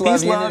 yeah. Peace,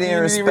 love, unity,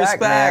 and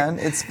respect, man.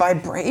 It's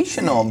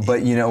vibrational,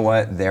 but you know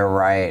what? They're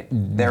right.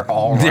 They're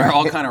all right. They're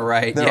all kind of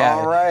right. They're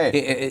all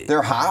right.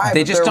 They're high,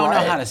 They just don't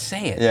right. know how to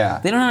say it. Yeah.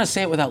 They don't know how to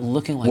say it without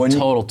looking like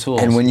total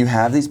tools. And when you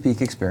have these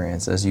peak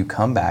experiences, you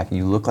come back and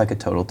you look like a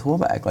total tool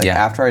bag. Like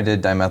after I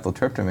did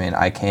dimethyltryptamine,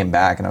 I came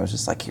back and I was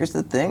just like, here's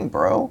the thing,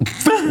 bro.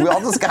 We all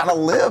just gotta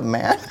live,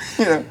 man.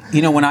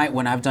 When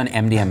I've done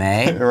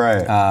MDMA,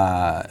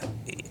 right.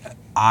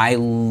 I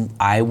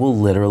will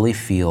literally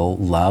feel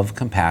love,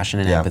 compassion,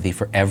 and empathy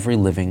for every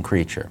living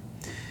creature,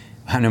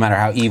 no matter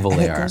how evil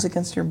they are. It goes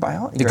against your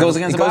biology. It goes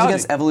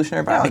against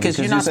evolutionary biology. Because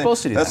you're not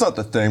supposed to do that. That's not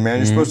the thing, man.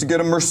 You're supposed to get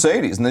a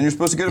Mercedes, and then you're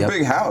supposed to get a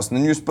big house, and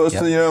then you're supposed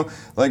to,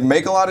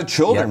 make a lot of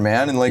children,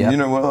 man, and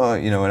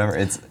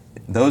whatever.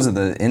 Those are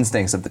the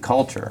instincts of the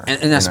culture.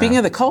 And now, speaking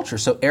of the culture,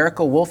 so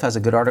Erica Wolf has a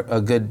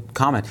good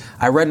comment.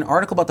 I read an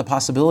article about the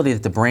possibility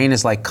that the brain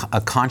is like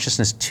a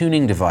consciousness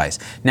tuning device.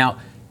 Now,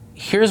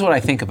 here's what I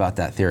think about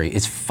that theory.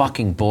 It's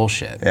fucking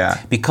bullshit.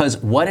 Yeah. Because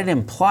what it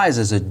implies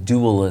is a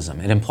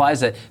dualism. It implies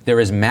that there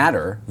is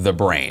matter, the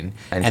brain,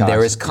 and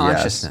there is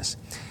consciousness.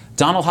 Yes.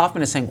 Donald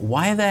Hoffman is saying,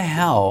 why the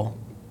hell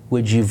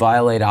would you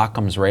violate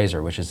Occam's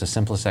razor, which is the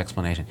simplest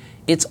explanation?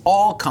 It's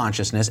all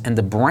consciousness, and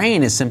the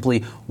brain is simply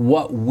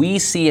what we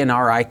see in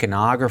our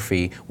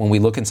iconography when we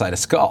look inside a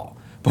skull.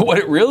 But what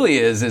it really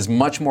is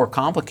much more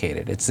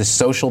complicated. It's this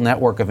social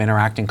network of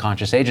interacting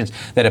conscious agents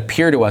that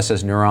appear to us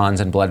as neurons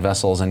and blood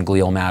vessels and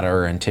glial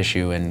matter and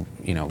tissue and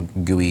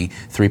gooey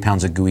 3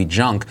 pounds of gooey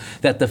junk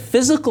that the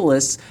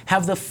physicalists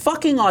have the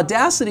fucking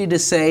audacity to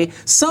say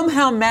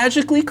somehow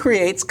magically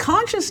creates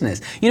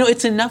consciousness.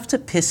 It's enough to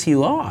piss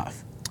you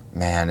off.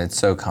 Man, it's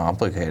so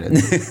complicated.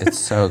 It's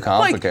so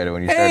complicated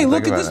when you start to think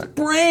about it. Hey, look at this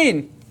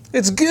brain.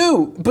 It's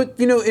goo. But,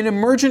 an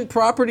emergent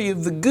property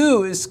of the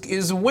goo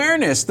is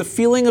awareness, the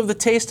feeling of the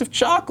taste of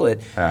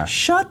chocolate. Yeah.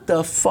 Shut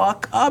the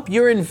fuck up.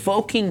 You're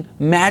invoking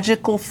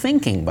magical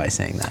thinking by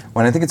saying that.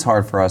 Well, I think it's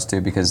hard for us,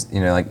 too, because,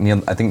 I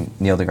think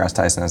Neil deGrasse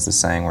Tyson has this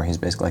saying where he's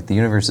basically like, the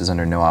universe is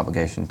under no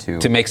obligation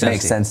to make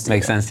sense to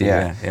you.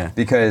 Yeah.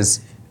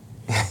 Because...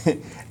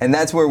 and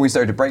that's where we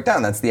start to break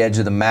down. That's the edge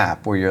of the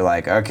map where you're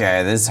like,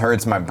 okay, this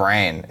hurts my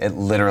brain. It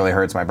literally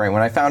hurts my brain.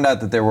 When I found out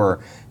that there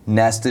were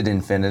nested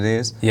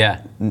infinities,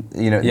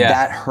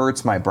 that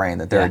hurts my brain,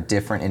 that there are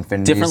different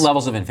infinities. Different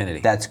levels of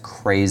infinity. That's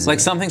crazy. Like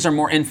some things are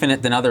more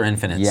infinite than other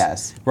infinites.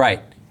 Yes.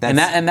 Right.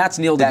 That's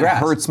Neil deGrasse. That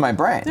hurts my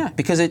brain. Yeah,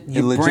 because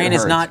your brain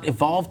is not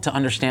evolved to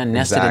understand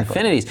nested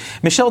infinities.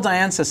 Michelle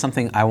Diane says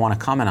something I want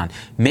to comment on.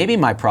 Maybe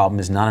my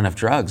problem is not enough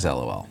drugs,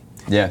 LOL.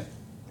 Yeah.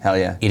 Hell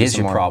yeah. It is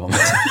your problem.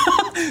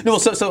 No,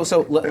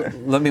 so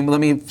let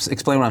me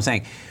explain what I'm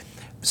saying.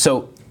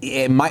 So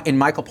in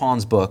Michael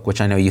Pollan's book, which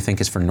I know you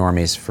think is for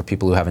normies, for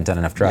people who haven't done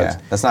enough drugs.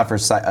 Yeah, that's not for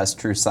us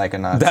true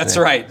psychonauts. That's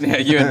right. Yeah,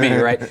 you and me,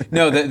 right?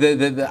 No,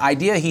 the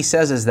idea he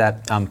says is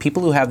that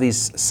people who have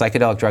these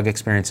psychedelic drug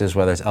experiences,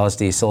 whether it's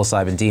LSD,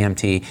 psilocybin,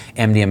 DMT,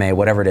 MDMA,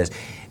 whatever it is,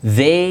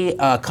 they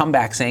come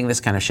back saying this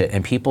kind of shit,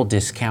 and people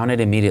discount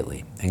it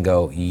immediately and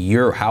go,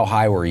 how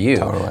high were you?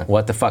 Totally.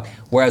 What the fuck?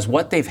 Whereas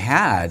what they've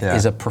had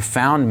is a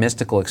profound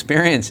mystical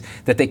experience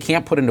that they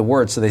can't put into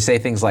words, so they say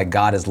things like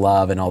God is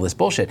love and all this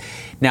bullshit.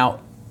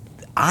 Now,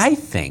 I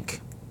think,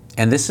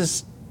 and this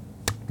is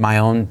my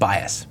own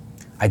bias,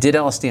 I did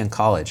LSD in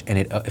college, and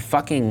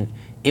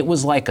it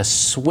was like a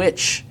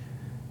switch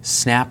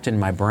snapped in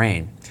my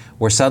brain,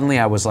 where suddenly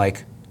I was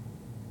like,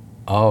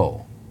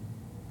 oh,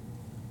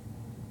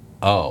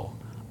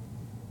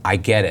 I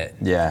get it.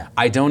 Yeah.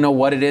 I don't know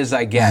what it is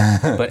I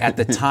get, but at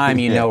the time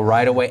you know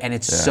right away, and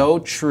it's so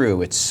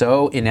true, it's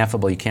so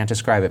ineffable, you can't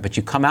describe it, but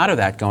you come out of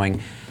that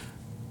going,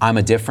 I'm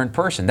a different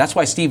person. That's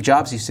why Steve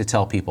Jobs used to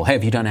tell people, hey,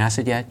 have you done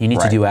acid yet? You need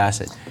to do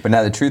acid. But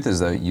now the truth is,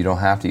 though, you don't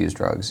have to use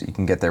drugs. You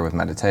can get there with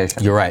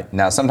meditation. You're right.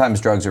 Now,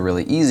 sometimes drugs are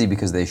really easy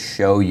because they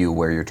show you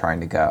where you're trying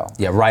to go.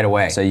 Yeah, right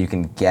away. So you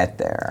can get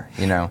there,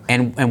 you know?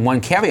 And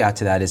one caveat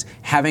to that is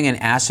having an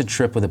acid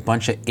trip with a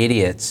bunch of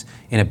idiots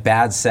in a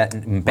bad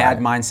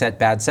mindset,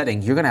 bad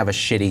setting, you're gonna have a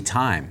shitty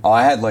time. Oh,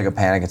 I had like a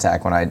panic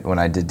attack when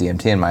I did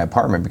DMT in my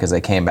apartment because I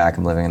came back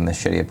and living in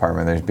this shitty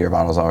apartment. There's beer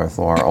bottles all over the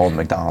floor, old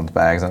McDonald's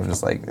bags. I'm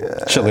just like,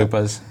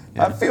 chalupas.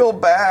 Yeah. I feel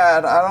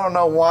bad. I don't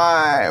know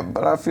why,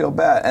 but I feel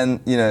bad.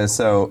 And you know,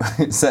 so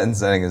set and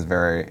setting is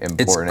very important.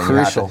 It's and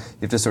crucial.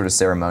 You have to sort of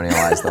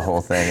ceremonialize the whole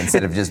thing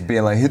instead of just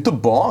being like, hit the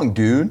bong,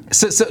 dude.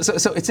 So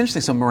it's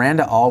interesting. So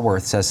Miranda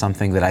Allworth says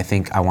something that I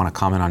think I want to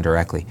comment on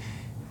directly.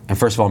 And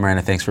first of all,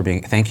 Miranda,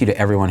 thank you to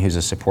everyone who's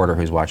a supporter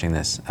who's watching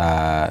this.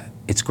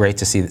 It's great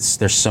to see this.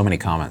 There's so many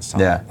comments.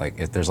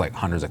 There's like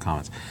hundreds of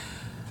comments.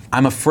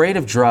 I'm afraid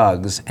of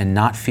drugs and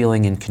not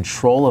feeling in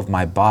control of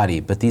my body,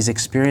 but these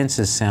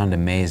experiences sound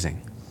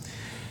amazing.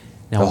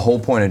 Now, the whole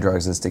point of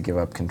drugs is to give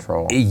up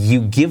control.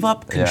 You give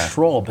up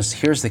control, but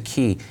here's the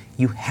key.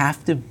 You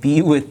have to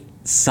be with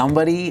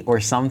somebody or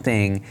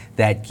something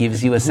that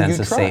gives you a sense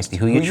of safety,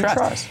 who you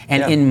trust.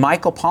 And in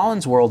Michael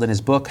Pollan's world, in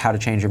his book, How to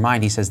Change Your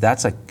Mind, he says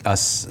that's a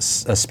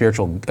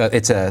spiritual,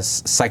 it's a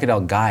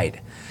psychedelic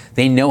guide.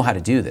 They know how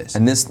to do this.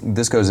 And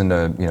this goes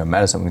into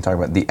medicine. We can talk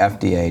about the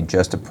FDA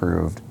just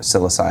approved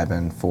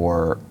psilocybin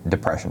for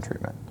depression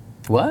treatment.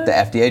 What? The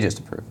FDA just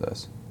approved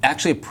this.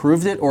 Actually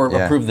approved it or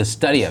approved the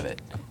study of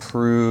it?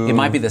 Approved. It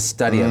might be the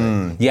study of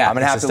it. Yeah, I'm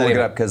gonna have to look it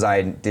up because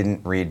I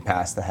didn't read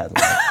past the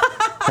headline.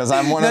 Because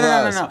I'm one of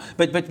those. No.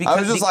 But because I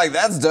was just like,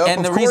 that's dope.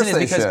 And the reason is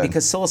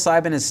because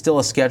psilocybin is still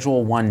a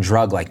Schedule I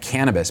drug like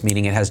cannabis,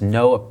 meaning it has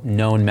no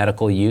known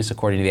medical use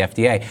according to the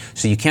FDA.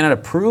 So you cannot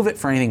approve it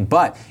for anything,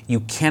 but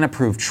you can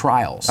approve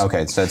trials.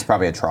 Okay, so it's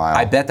probably a trial.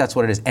 I bet that's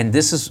what it is. And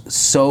this is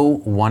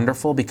so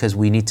wonderful because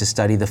we need to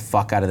study the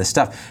fuck out of this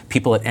stuff.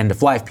 People at end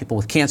of life, people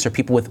with cancer,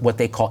 people with what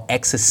they call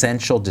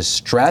existential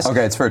distress.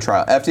 Okay, it's for a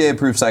trial. FDA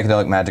approved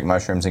psychedelic magic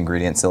mushrooms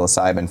ingredient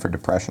psilocybin for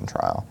depression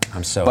trial.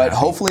 I'm so But happy.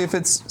 hopefully if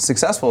it's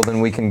successful, then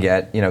we can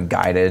get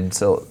guided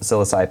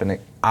psilocybin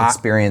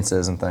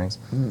experiences and things.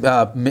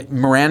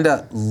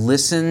 Miranda,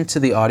 listen to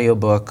the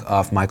audiobook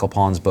of Michael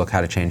Pollan's book,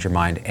 How to Change Your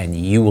Mind, and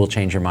you will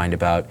change your mind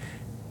about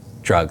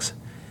drugs.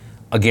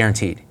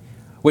 Guaranteed.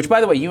 Which,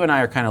 by the way, you and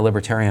I are kind of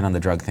libertarian on the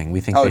drug thing.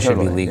 We think they should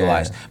be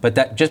legalized. But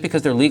that just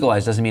because they're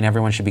legalized doesn't mean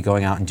everyone should be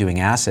going out and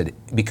doing acid,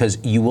 because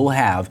you will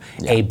have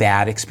a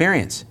bad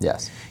experience.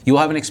 Yes. You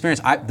will have an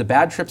experience. The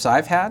bad trips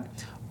I've had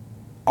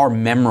are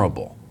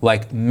memorable.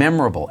 Like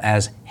memorable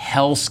as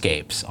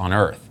hellscapes on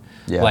Earth.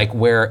 Yeah. Like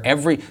where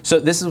so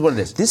this is what it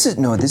is. This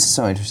is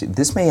so interesting.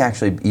 This may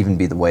actually even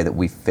be the way that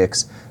we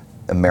fix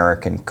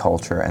American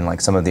culture and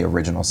like some of the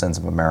original sins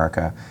of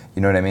America.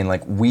 You know what I mean?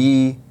 Like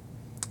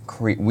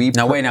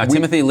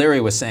Timothy Leary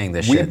was saying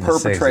this shit. We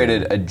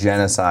perpetrated a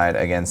genocide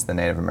against the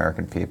Native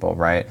American people,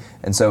 right?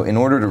 And so in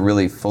order to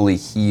really fully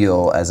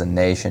heal as a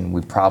nation,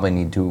 we probably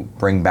need to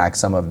bring back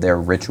some of their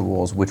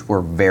rituals, which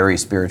were very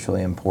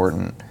spiritually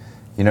important.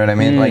 You know what I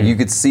mean? Like you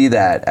could see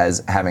that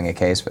as having a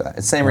case for that.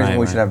 It's the same reason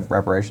we should have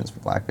reparations for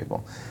black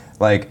people.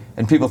 Like,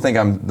 and people think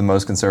I'm the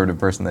most conservative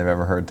person they've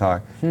ever heard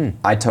talk.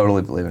 I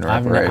totally believe in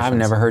reparations. I've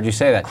never heard you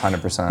say that.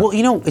 100%.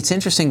 Well, it's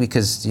interesting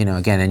because,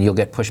 again, and you'll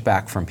get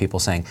pushback from people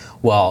saying,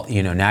 well,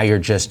 now you're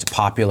just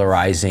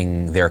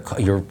popularizing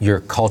your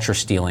culture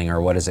stealing,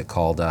 or what is it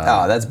called?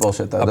 Oh, that's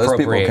bullshit though. Those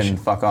people can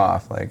fuck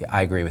off. Like,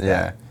 I agree with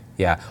that.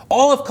 Yeah.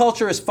 All of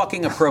culture is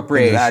fucking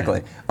appropriation.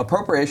 Exactly.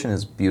 Appropriation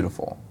is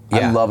beautiful.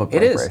 Yeah, I love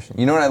appropriation. It is.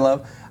 You know what I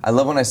love? I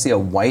love when I see a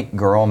white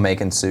girl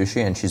making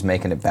sushi and she's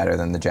making it better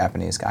than the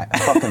Japanese guy. I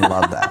fucking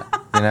love that.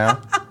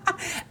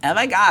 Oh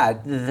my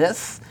God,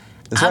 this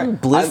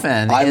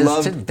bluefin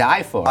is to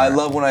die for. I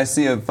love when I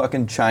see a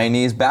fucking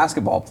Chinese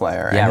basketball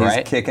player and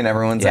he's kicking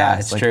everyone's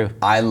ass. Yeah, it's true.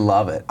 I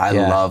love it. I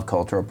love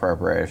cultural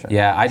appropriation.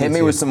 Yeah, I do Hit me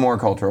too. with some more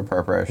cultural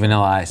appropriation.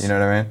 Vanilla Ice. You know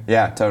what I mean?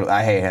 Yeah, totally.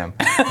 I hate him.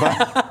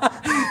 But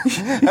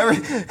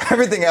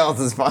everything else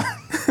is fine.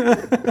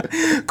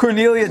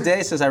 Cornelia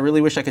Day says, I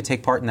really wish I could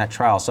take part in that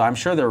trial. So I'm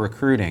sure they're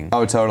recruiting.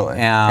 Oh, totally.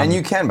 And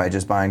you can by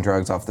just buying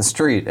drugs off the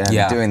street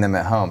and doing them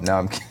at home. No,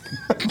 I'm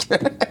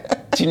kidding.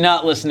 Do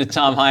not listen to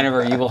Tom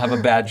Heinever. You will have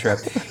a bad trip.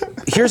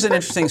 Here's an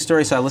interesting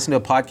story. So I listened to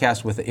a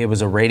podcast with, it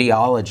was a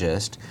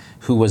radiologist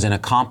who was an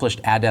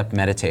accomplished adept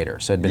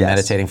meditator. So had been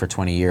meditating for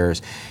 20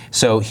 years.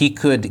 So he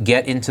could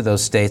get into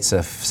those states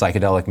of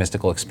psychedelic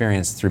mystical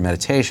experience through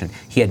meditation.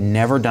 He had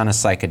never done a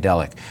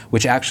psychedelic,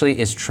 which actually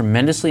is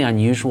tremendously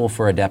unusual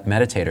for adept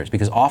meditators,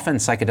 because often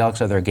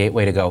psychedelics are their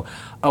gateway to go,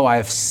 oh, I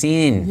have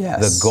seen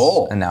the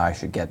goal. And now I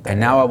should get there. And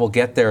now I will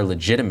get there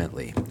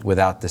legitimately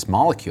without this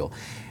molecule.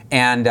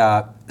 And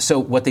so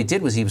what they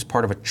did was, he was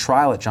part of a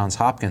trial at Johns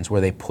Hopkins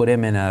where they put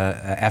him in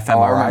a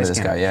fMRI this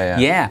scanner. guy. Yeah.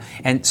 Yeah,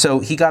 and so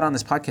he got on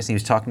this podcast and he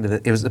was talking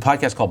to it was the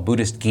podcast called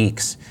Buddhist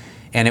Geeks.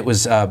 And it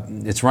was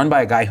it's run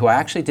by a guy who I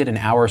actually did an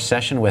hour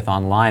session with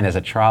online as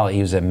a trial.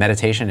 He was a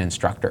meditation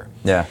instructor.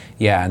 Yeah.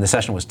 Yeah, and the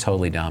session was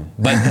totally dumb.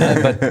 But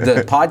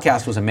the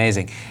podcast was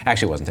amazing.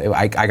 Actually, it wasn't.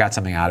 I got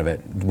something out of it,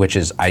 which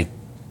is I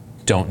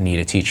don't need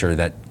a teacher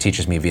that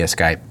teaches me via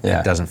Skype. Yeah.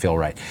 It doesn't feel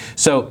right.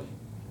 So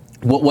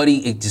what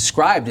he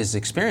described his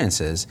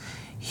experiences,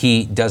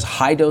 he does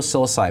high-dose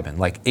psilocybin,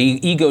 like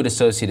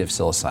ego-dissociative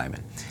psilocybin.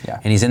 Yeah.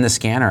 And he's in the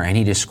scanner, and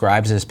he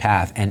describes his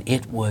path, and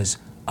it was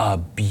a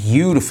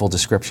beautiful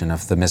description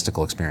of the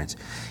mystical experience.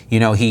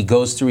 You know, he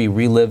goes through, he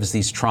relives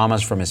these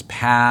traumas from his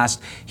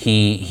past.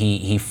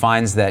 He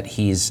finds that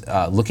he's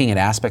looking at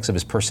aspects of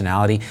his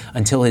personality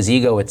until his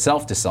ego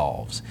itself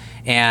dissolves.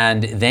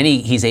 And then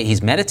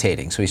he's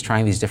meditating, so he's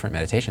trying these different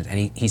meditations,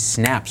 and he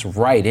snaps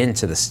right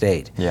into the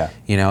state. Yeah.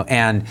 You know,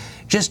 and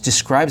just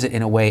describes it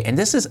in a way, and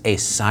this is a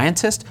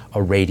scientist, a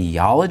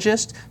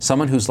radiologist,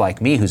 someone who's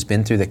like me, who's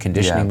been through the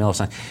conditioning mill of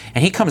science,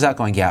 and he comes out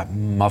going, yeah,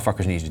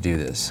 motherfuckers need to do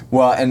this.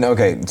 Well, and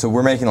okay, so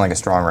we're making like a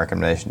strong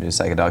recommendation to do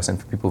psychedelics,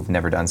 and for people who've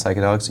never done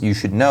psychedelics, you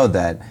should know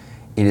that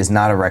it is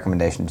not a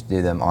recommendation to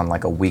do them on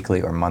like a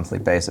weekly or monthly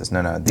basis.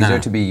 No, these are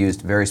to be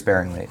used very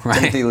sparingly. Right.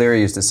 Timothy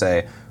Leary used to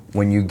say,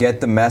 when you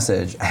get the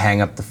message,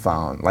 hang up the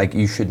phone. Like,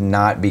 you should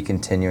not be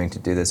continuing to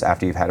do this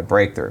after you've had a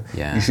breakthrough.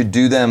 Yeah. You should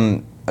do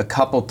them a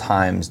couple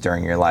times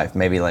during your life,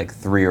 maybe like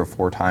 3 or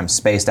 4 times,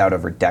 spaced out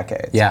over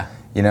decades. Yeah.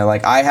 You know,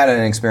 like I had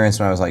an experience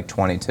when I was like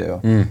 22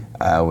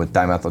 with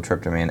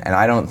dimethyltryptamine, and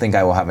I don't think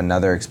I will have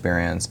another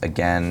experience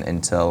again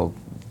until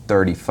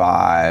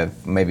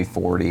 35, maybe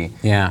 40.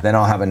 Yeah. Then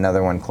I'll have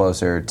another one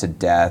closer to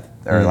death,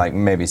 or like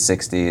maybe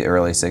 60,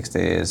 early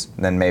 60s.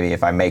 Then maybe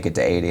if I make it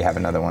to 80, have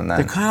another one then.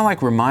 They're kind of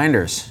like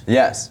reminders.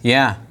 Yes.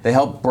 Yeah. They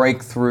help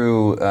break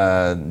through,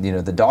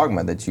 the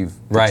dogma that you've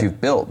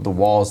built, the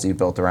walls that you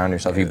built around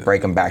yourself. You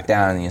break them back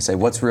down, and you say,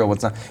 what's real,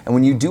 what's not. And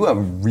when you do a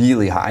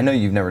really high, I know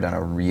you've never done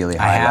a really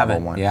high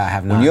level one. Yeah, I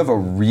have not. When you have a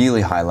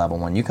really high level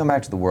one, you come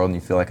back to the world and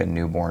you feel like a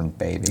newborn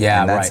baby.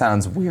 Yeah, and that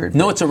sounds weird.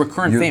 No, it's a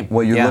recurrent theme.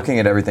 Well, you're looking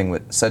at everything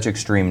with such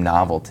extreme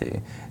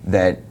novelty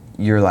that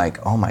you're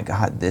like, oh my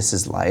God, this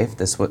is life.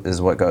 This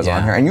is what goes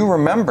on here. And you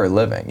remember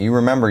living. You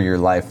remember your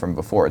life from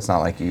before. It's not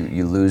like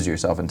you lose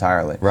yourself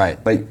entirely.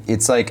 Right. But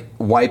it's like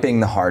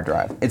wiping the hard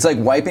drive. It's like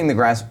wiping the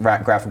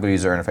graphical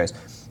user interface.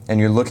 And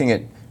you're looking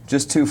at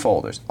just 2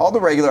 folders. All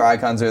the regular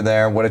icons are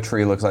there, what a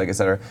tree looks like,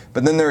 etc.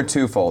 But then there are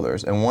 2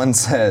 folders. And one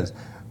says,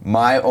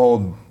 my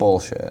old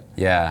bullshit.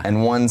 Yeah.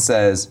 And one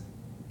says,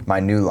 my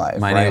new life.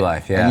 My new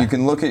life, yeah. And you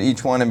can look at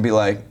each one and be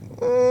like,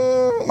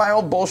 my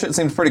old bullshit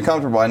seems pretty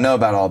comfortable. I know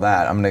about all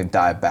that. I'm going to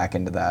dive back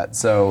into that.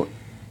 So,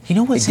 you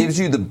know what? It gives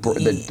you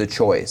the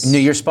choice. No,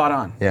 you're spot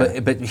on. Yeah.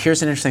 But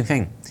here's an interesting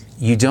thing.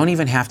 You don't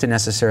even have to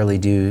necessarily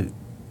do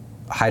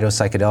high-dose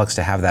psychedelics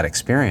to have that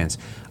experience.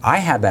 I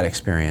had that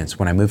experience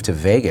when I moved to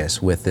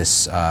Vegas with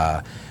this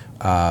a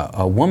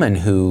woman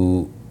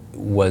who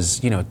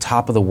was,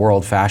 top of the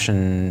world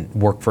fashion,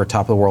 worked for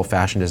top of the world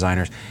fashion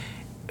designers,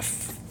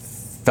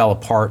 fell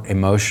apart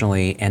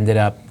emotionally, ended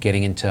up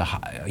getting into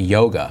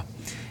yoga,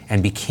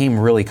 and became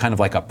really kind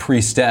of like a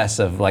priestess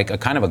of like a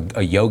kind of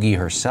a yogi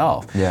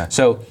herself. Yeah.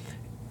 So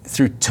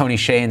through Tony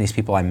Hsieh and these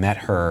people, I met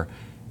her.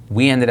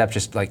 We ended up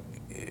just like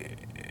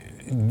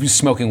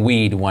smoking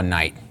weed one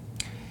night.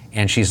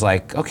 And she's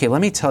like, okay,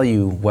 let me tell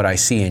you what I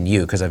see in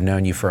you, because I've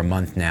known you for a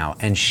month now.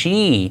 And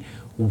she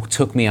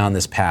took me on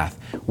this path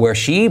where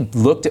she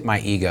looked at my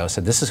ego,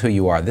 said, this is who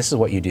you are, this is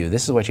what you do,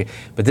 this is what you,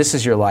 but this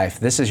is your life,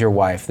 this is your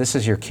wife, this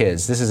is your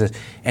kids, this is it,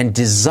 and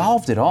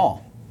dissolved it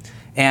all.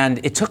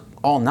 And it took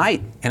all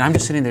night, and I'm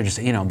just sitting there just,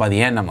 by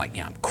the end I'm like,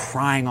 I'm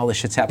crying, all this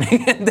shit's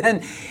happening. And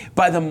then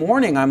by the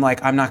morning I'm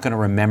like, I'm not gonna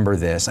remember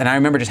this. And I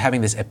remember just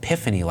having this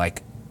epiphany,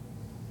 like,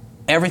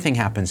 everything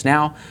happens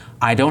now.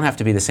 I don't have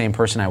to be the same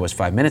person I was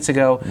 5 minutes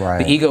ago.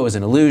 Right. The ego is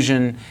an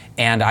illusion,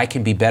 and I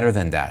can be better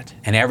than that.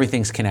 And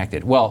everything's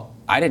connected. Well,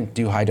 I didn't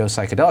do high-dose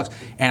psychedelics,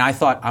 and I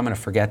thought, I'm going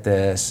to forget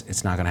this.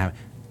 It's not going to happen.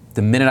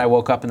 The minute I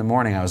woke up in the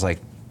morning, I was like,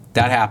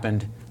 that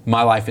happened.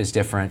 My life is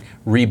different.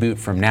 Reboot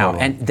from now.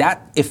 Totally. And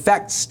that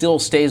effect still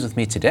stays with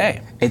me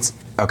today. It's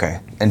okay,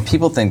 and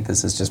people think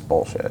this is just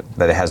bullshit,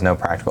 that it has no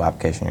practical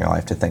application in your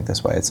life to think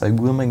this way. It's like,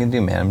 what am I gonna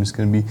do, man? I'm just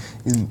gonna be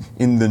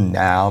in the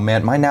now,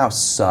 man. My now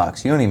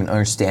sucks. You don't even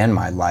understand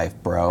my life,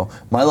 bro.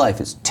 My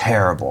life is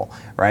terrible,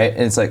 right?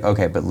 And it's like,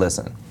 okay, but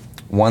listen,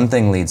 one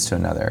thing leads to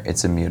another.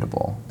 It's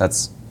immutable.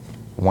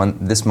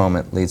 This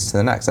moment leads to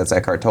the next. That's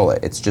Eckhart Tolle.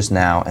 It's just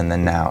now, and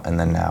then now, and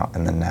then now,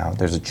 and then now.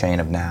 There's a chain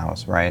of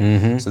nows, right?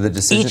 Mm-hmm. So the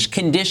decision, each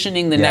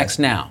conditioning the next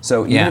now.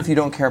 So even if you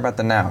don't care about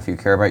the now, if you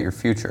care about your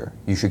future,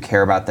 you should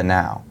care about the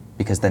now,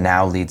 because the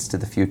now leads to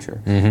the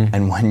future. Mm-hmm.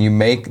 And when you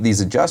make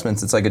these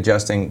adjustments, it's like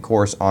adjusting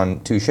course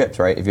on two ships,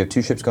 right? If you have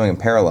two ships going in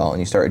parallel and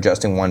you start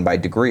adjusting one by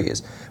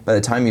degrees, by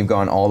the time you've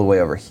gone all the way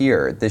over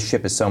here, this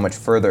ship is so much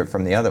further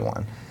from the other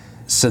one.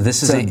 So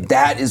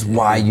that is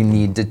why you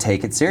need to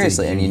take it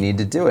seriously, and you need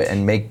to do it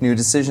and make new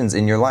decisions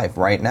in your life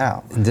right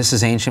now. This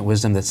is ancient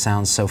wisdom that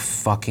sounds so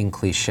fucking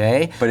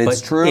cliche. But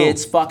it's true.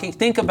 It's fucking,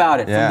 think about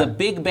it. Yeah. From the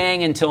Big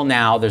Bang until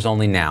now, there's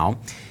only now.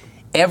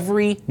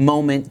 Every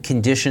moment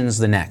conditions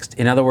the next.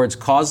 In other words,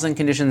 causes and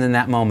conditions in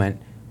that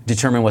moment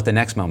determine what the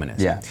next moment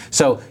is. Yeah.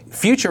 So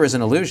future is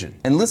an illusion.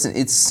 And listen,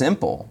 it's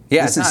simple.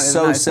 Yeah, this it's is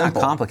not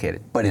simple.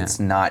 complicated. But Yeah.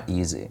 it's not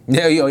easy.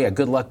 Yeah, oh yeah,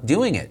 good luck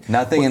doing it.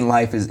 Nothing in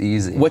life is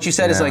easy. What you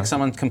said is know? like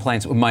someone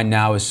complains, my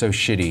now is so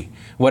shitty.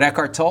 What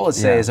Eckhart Tolle would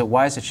say is that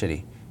why is it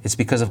shitty? It's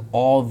because of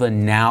all the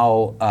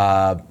now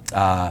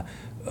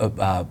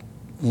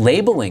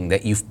labeling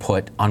that you've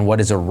put on what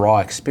is a raw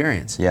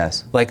experience.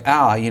 Yes. Like,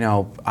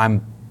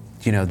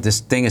 this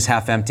thing is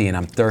half empty and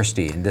I'm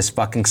thirsty and this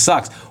fucking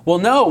sucks. Well,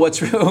 no,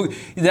 what's real?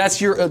 That's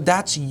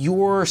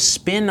your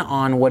spin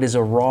on what is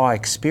a raw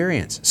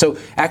experience. So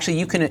actually,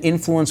 you can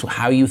influence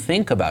how you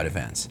think about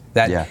events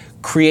that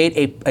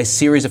create a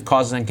series of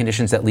causes and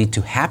conditions that lead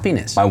to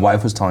happiness. My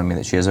wife was telling me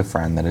that she has a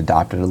friend that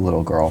adopted a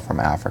little girl from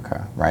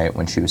Africa, right,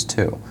 when she was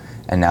 2.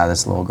 And now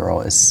this little girl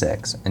is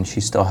 6, and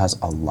she still has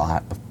a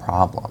lot of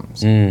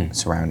problems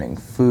surrounding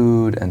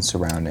food and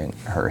surrounding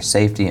her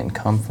safety and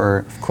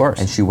comfort. Of course.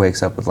 And she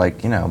wakes up with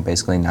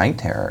basically night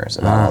terrors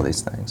about all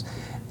these things.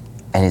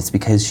 And it's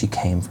because she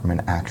came from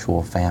an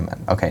actual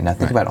famine. Okay, now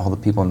think about all the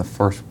people in the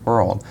first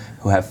world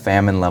who have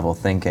famine level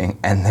thinking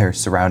and they're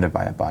surrounded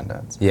by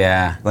abundance.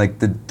 Yeah. Like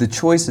the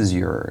choice is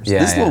yours.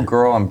 This little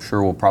girl, I'm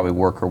sure, will probably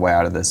work her way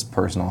out of this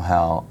personal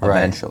hell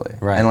eventually.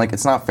 Right. And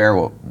it's not fair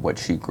what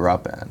she grew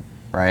up in,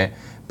 right?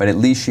 But at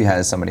least she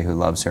has somebody who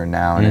loves her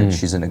now, and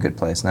she's in a good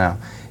place now.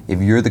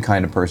 If you're the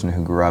kind of person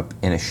who grew up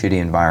in a shitty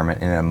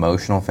environment, in an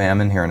emotional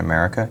famine here in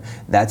America,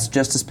 that's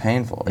just as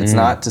painful. It's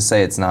not to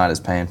say it's not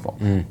as painful,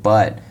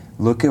 but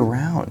look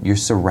around. You're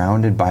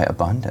surrounded by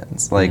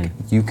abundance.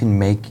 You can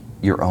make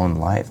your own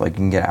life. You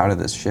can get out of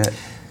this shit.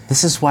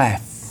 This is why I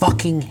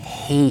fucking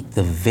hate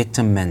the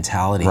victim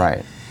mentality.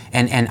 Right.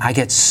 And I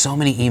get so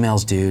many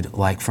emails, dude,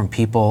 from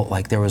people,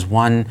 there was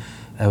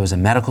a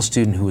medical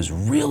student who was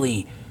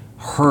really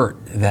hurt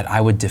that I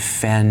would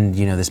defend,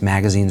 this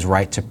magazine's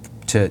right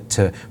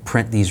to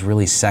print these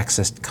really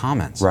sexist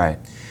comments. Right.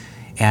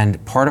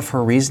 And part of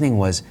her reasoning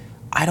was,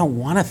 I don't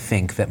want to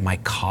think that my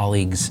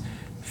colleagues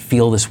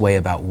feel this way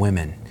about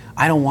women.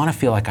 I don't want to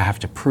feel like I have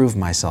to prove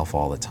myself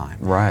all the time.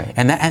 Right.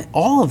 And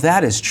all of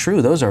that is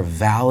true. Those are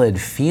valid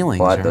feelings.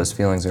 But those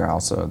feelings are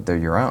also, they're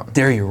your own.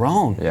 They're your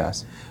own.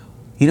 Yes.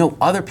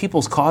 Other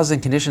people's causes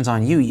and conditions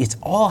on you, it's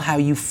all how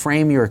you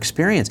frame your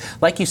experience.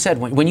 Like you said,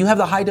 when you have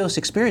the high dose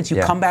experience,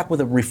 you come back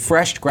with a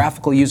refreshed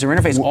graphical user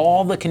interface.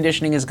 All the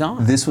conditioning is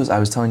gone. I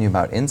was telling you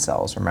about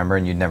incels, remember?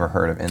 And you'd never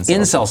heard of incels.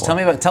 Incels.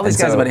 Before. Tell these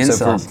guys about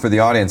incels. So for the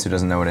audience who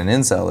doesn't know what an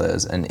incel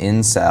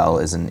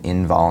is an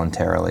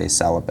involuntarily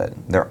celibate.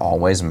 They're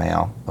always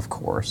male, of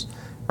course,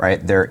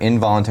 right? They're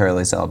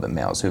involuntarily celibate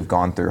males who've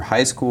gone through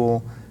high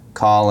school,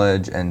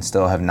 college, and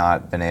still have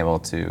not been able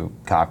to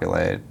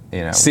copulate,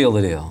 Seal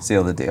the deal.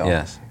 Seal the deal.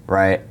 Yes.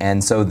 Right?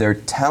 And so they're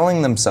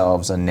telling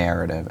themselves a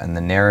narrative, and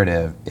the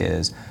narrative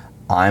is,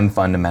 I'm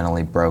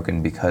fundamentally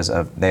broken because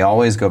of, they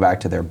always go back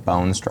to their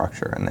bone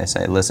structure, and they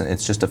say, listen,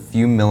 it's just a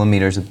few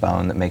millimeters of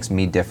bone that makes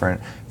me different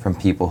from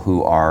people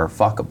who are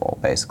fuckable,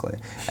 basically.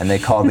 And they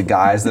call the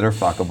guys that are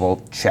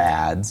fuckable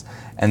Chads,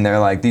 and they're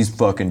like, these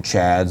fucking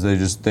Chads, they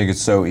just think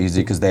it's so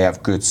easy because they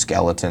have good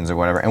skeletons or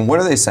whatever. And what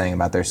are they saying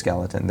about their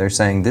skeleton? They're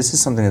saying, this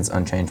is something that's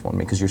unchangeable to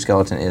me, because your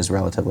skeleton is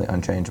relatively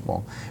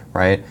unchangeable,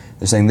 right?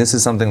 They're saying, this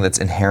is something that's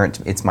inherent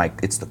to me.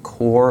 It's the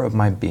core of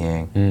my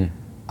being.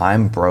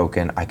 I'm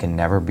broken, I can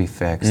never be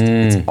fixed.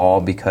 It's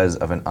all because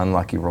of an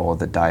unlucky roll of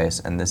the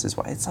dice, and this is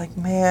why. It's like,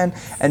 man,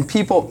 and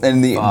people,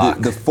 and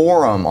the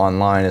forum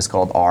online is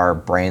called Our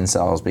Brain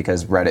Cells,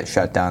 because Reddit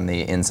shut down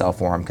the incel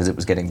forum because it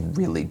was getting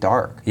really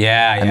dark.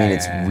 I mean,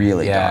 it's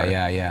really dark.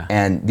 Yeah.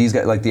 And these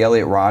guys, like the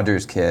Elliot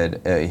Rodgers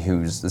kid,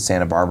 who's the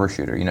Santa Barbara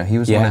shooter, he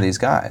was one of these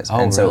guys. Oh,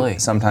 and so really?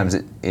 sometimes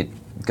it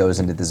goes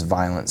into this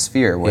violent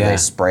sphere where Yeah. they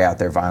spray out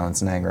their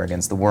violence and anger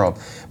against the world.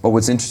 But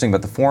what's interesting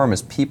about the forum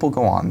is people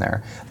go on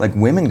there, like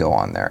women go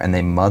on there, and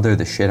they mother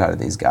the shit out of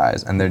these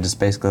guys, and they're just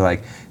basically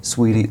like,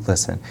 sweetie,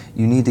 listen,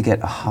 you need to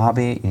get a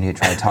hobby, you need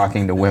to try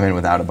talking to women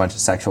without a bunch of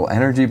sexual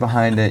energy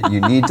behind it,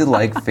 you need to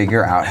like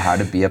figure out how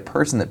to be a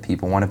person that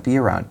people want to be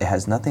around. It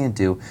has nothing to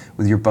do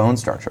with your bone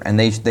structure. And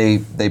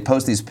they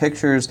post these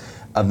pictures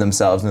of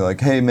themselves, and they're like,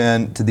 hey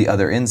man, to the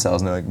other incels,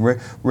 and they're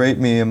like, rate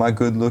me, am I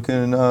good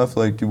looking enough,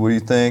 like, what do you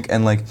think?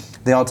 And like,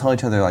 they all tell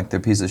each other like they're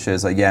piece of shit.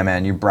 It's like, yeah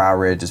man, your brow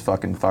ridge is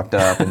fucking fucked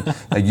up, and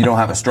like you don't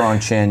have a strong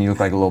chin, you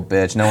look like a little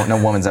bitch,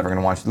 no woman's ever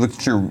gonna want you, look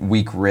at your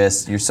weak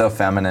wrists, you're so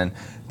feminine.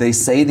 They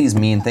say these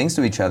mean things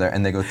to each other,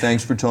 and they go,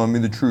 thanks for telling me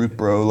the truth,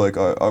 bro, like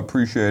I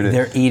appreciate it.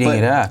 They're eating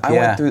it up.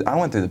 I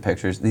went through the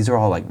pictures. These are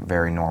all like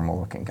very normal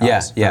looking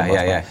guys.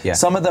 Yeah.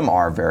 Some of them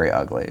are very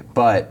ugly,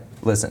 but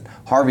listen,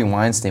 Harvey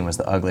Weinstein was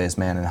the ugliest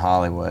man in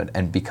Hollywood,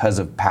 and because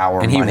of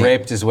power, and money, he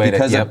raped his way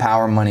because to, of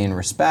power, money, and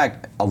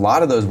respect, a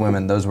lot of those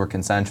women, those were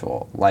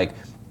consensual. Like,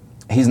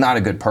 he's not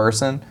a good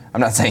person.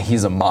 I'm not saying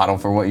he's a model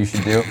for what you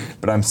should do,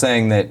 but I'm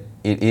saying that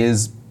it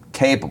is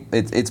capable.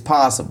 It's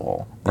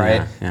possible,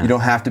 right? Yeah. You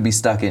don't have to be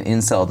stuck in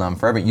inceldom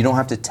forever. You don't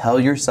have to tell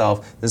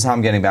yourself. This is how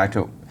I'm getting back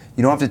to it.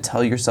 You don't have to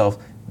tell yourself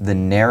the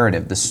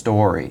narrative, the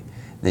story,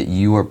 that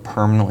you are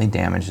permanently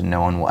damaged and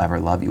no one will ever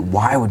love you.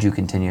 Why would you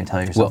continue to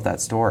tell yourself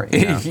that story?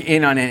 You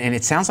know? And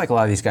it sounds like a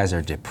lot of these guys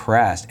are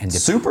depressed and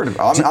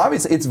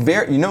obviously, it's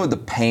very,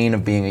 the pain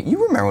of being,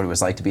 you remember what it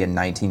was like to be a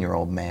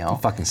 19-year-old male.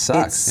 It fucking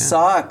sucks. It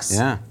sucks.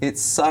 Yeah. It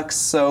sucks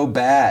so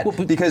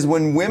bad. Because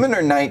when women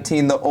are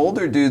 19, the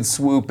older dudes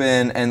swoop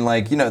in and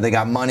like, they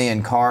got money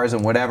and cars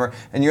and whatever,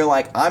 and you're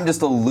like, I'm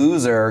just a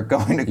loser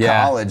going to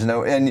college.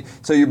 And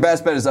so your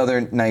best bet is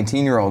other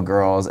 19-year-old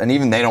girls, and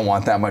even they don't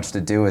want that much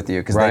to do with you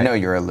because they know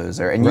you're a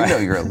loser, and you know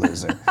you're a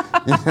loser.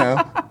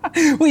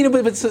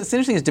 Well, but so it's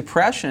interesting is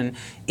depression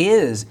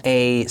is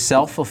a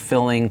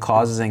self-fulfilling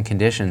causes and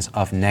conditions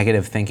of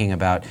negative thinking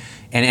about,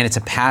 and it's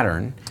a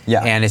pattern.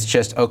 Yeah. And it's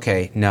just,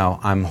 okay, no,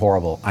 I'm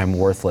horrible, I'm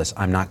worthless,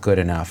 I'm not good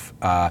enough.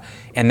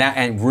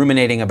 And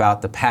ruminating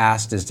about the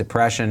past is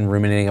depression,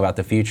 ruminating about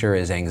the future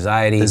is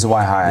anxiety. This is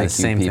why high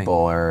IQ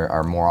people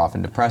are more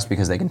often depressed,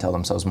 because they can tell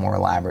themselves more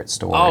elaborate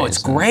stories. Oh, it's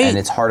great. And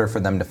it's harder for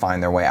them to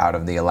find their way out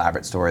of the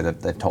elaborate story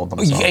that they've told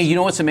themselves. Yeah, you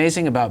know what's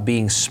amazing about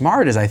being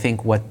smart is I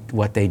think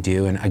what they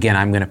do, and again,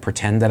 I'm going to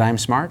pretend that I'm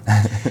smart.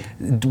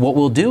 What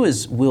we'll do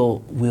is we'll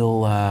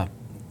go,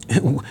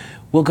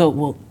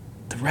 well,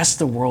 the rest of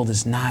the world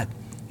is not,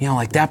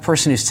 like that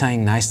person who's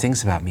saying nice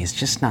things about me is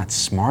just not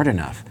smart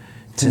enough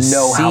to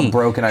know see how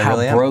broken I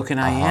really am. How broken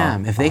I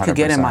am. If they could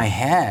get in 100%. my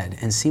head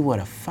and see what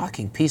a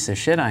fucking piece of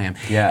shit I am.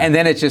 Yeah. And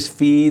then it just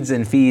feeds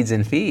and feeds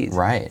and feeds.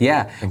 Right.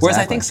 Yeah. Exactly. Whereas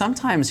I think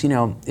sometimes,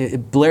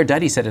 Blair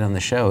Duddy said it on the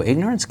show,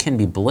 ignorance can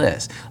be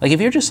bliss. Like if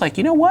you're just like,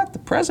 you know what, the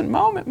present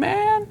moment,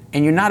 man,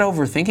 and you're not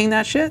overthinking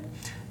that shit,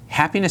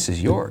 happiness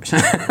is yours.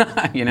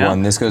 Well,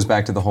 and this goes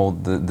back to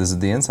this is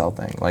the incel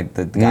thing. Like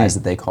the guys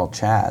that they call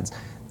Chads,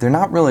 they're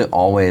not really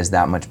always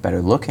that much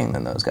better looking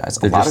than those guys.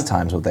 A lot of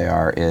times what they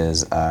are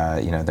is,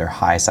 they're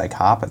high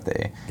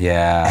psychopathy.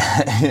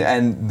 Yeah.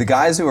 And the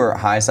guys who are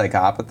high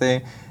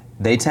psychopathy,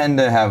 they tend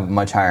to have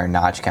much higher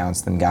notch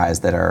counts than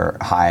guys that are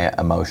high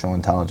emotional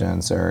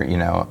intelligence or,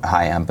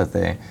 high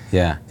empathy.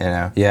 Yeah.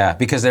 Yeah,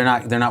 because they're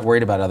not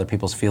worried about other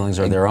people's feelings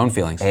or their own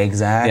feelings.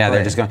 Exactly. Yeah,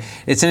 they're just going.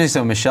 It's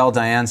interesting. So Michelle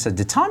Diane said,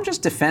 "Did Tom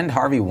just defend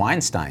Harvey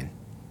Weinstein?"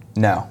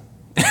 No.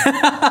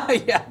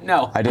 Yeah,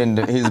 no. I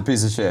didn't. He's a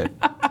piece of shit.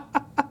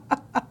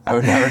 I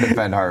would never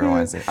defend Harvey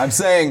Weinstein. I'm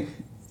saying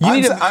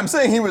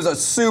he was a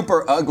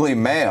super ugly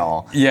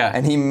male. Yeah.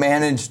 And he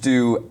managed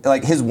to,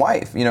 like, his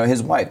wife,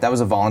 that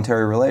was a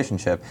voluntary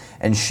relationship,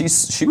 and she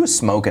was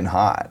smoking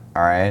hot,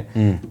 all right?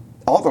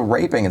 All the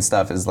raping and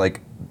stuff is,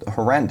 like,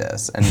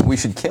 horrendous, and we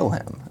should kill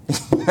him.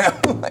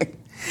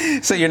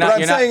 So you're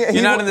not in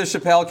the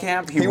Chappelle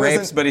camp? He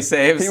rapes, but he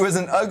saves? He was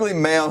an ugly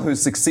male who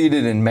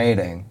succeeded in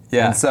mating.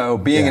 Yeah. And so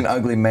being an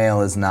ugly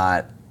male is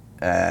not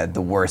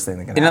the worst thing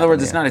that can happen. In other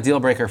words, it's not a deal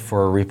breaker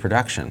for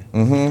reproduction.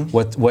 Mm-hmm.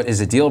 What is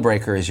a deal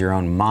breaker is your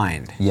own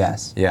mind.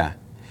 Yes. Yeah.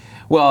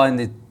 Well,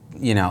 and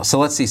so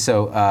let's see.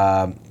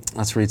 So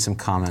let's read some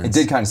comments. It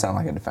did kind of sound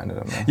like I defended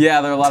him, though.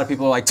 Yeah, there are a lot of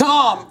people who are like,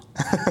 Tom!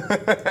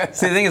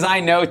 See, the thing is, I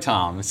know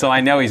Tom, so I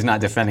know he's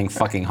not defending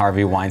fucking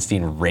Harvey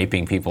Weinstein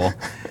raping people.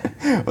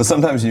 Well,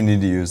 sometimes you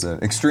need to use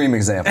an extreme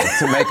example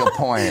to make a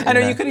point. I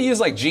know, you could have used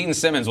like Gene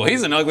Simmons. Well,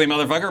 he's an ugly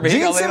motherfucker, but he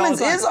got laid all the time. Gene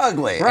Simmons is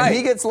ugly, right? And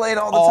he gets laid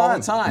all the All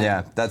the time.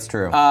 Yeah, that's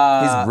true.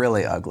 He's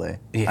really ugly.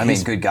 I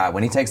mean, good God.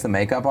 When he takes the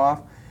makeup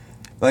off,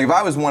 like if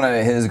I was one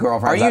of his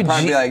girlfriends, I'd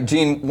probably be like,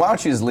 Gene, why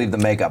don't you just leave the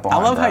makeup on? I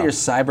love how you're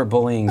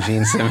cyberbullying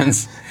Gene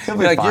Simmons. He'll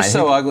be like, fine. You're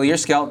so ugly. Your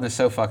skeleton is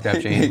so fucked up,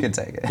 Gene. He can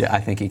take it. Yeah, I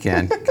think he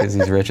can because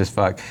he's rich as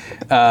fuck.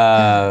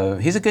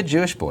 He's a good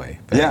Jewish boy.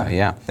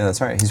 Yeah,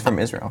 that's right. He's from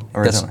Israel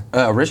originally.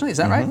 Originally, is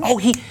that right? Oh,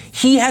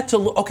 he had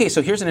to. Okay,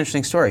 so here's an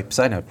interesting story.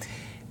 Side note,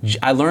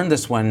 I learned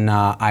this when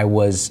I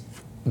was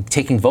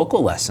taking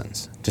vocal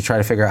lessons to try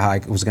to figure out how I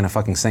was going to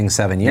fucking sing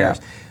 7 years.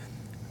 Yeah.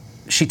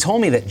 she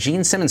told me that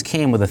Gene Simmons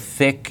came with a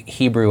thick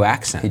Hebrew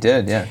accent. He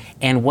did, yeah.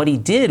 And what he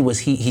did was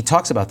he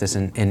talks about this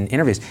in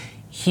interviews.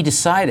 He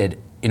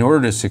decided, in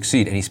order to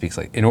succeed, and he speaks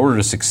like, in order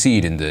to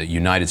succeed in the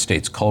United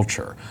States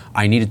culture,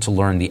 I needed to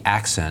learn the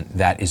accent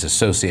that is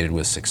associated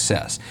with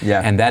success.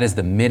 Yeah. And that is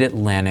the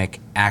Mid-Atlantic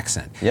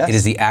accent. Yes. It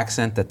is the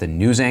accent that the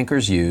news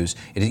anchors use.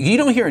 You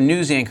don't hear a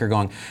news anchor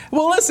going,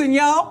 well, listen,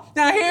 y'all,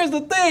 now here's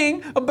the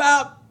thing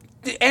about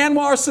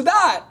Anwar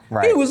Sadat.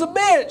 Right. He was a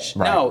bitch.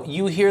 Right. No,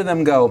 you hear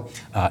them go,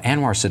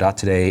 Anwar Sadat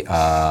today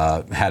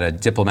had a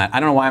diplomat. I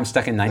don't know why I'm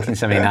stuck in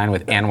 1979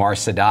 with Anwar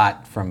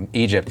Sadat from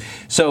Egypt.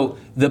 So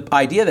the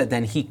idea that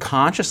then he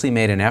consciously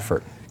made an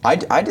effort. I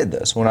did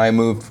this. When I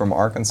moved from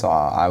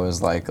Arkansas, I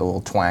was like a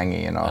little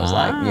twangy, and I was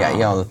like,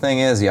 yeah, the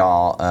thing is,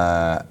 y'all,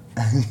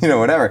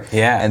 whatever.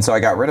 Yeah. And so I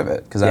got rid of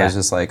it, because I Yeah. was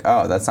just like,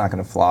 oh, that's not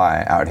going to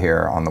fly out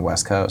here on the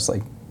West Coast.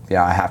 Like,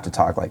 yeah, I have to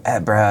talk like,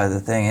 bruh, the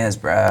thing is,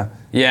 bruh.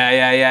 Yeah.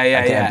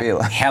 I can't be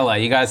like, hella.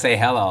 You gotta say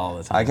hella all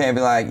the time. I can't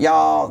be like,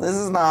 y'all, this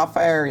is not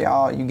fair,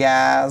 y'all, you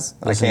guys.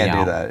 Listen, I can't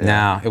y'all. do that.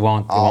 No, it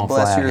won't. Oh, it won't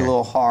bless fly your out here.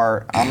 little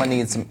heart. I'm gonna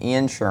need some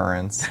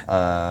insurance. You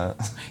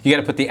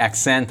gotta put the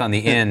accent on the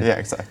in. Yeah,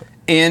 exactly.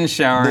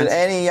 Insurance. Did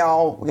any of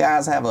y'all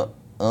guys have an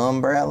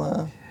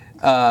umbrella?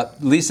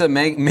 Lisa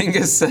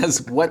Mingus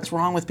says, what's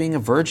wrong with being a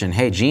virgin?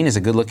 Hey, Gene is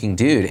a good-looking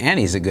dude, and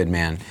he's a good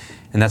man.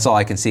 And that's all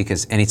I can see,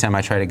 because anytime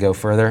I try to go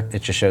further,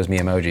 it just shows me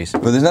emojis.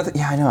 But there's nothing.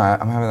 Yeah, I know.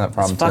 I'm having that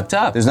problem It's fucked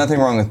up. There's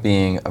nothing wrong with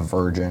being a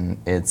virgin.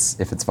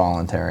 If it's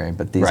voluntary.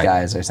 But these Right.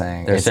 guys are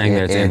saying They're saying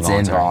that it's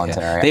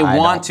involuntary. Yeah. They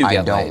want to get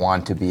I don't laid.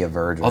 want to be a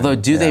virgin. Although,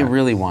 do they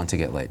really want to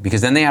get laid?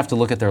 Because then they have to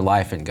look at their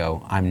life and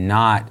go, I'm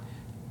not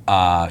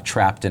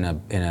trapped in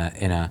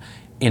a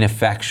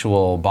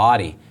ineffectual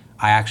body.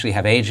 I actually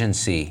have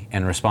agency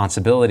and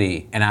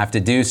responsibility, and I have to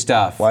do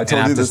stuff, Well, and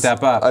I have to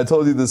step up. I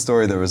told you this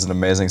story. There was an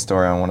amazing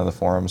story on one of the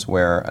forums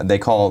where they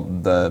call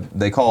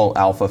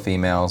alpha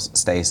females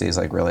Stacy's,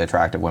 like really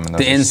attractive women. The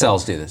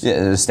incels do this. Yeah,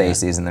 there's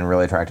Stacy's, and then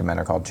really attractive men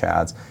are called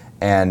Chads.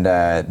 And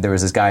there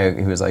was this guy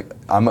who was like,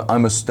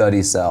 I'm a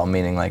study cell,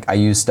 meaning like I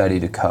use study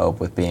to cope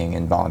with being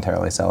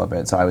involuntarily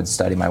celibate. So I would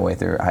study my way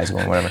through high school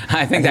and whatever.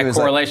 I think that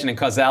correlation and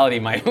causality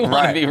might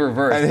want to be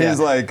reversed. And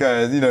he's like,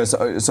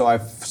 so I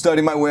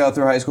studied my way out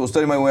through high school,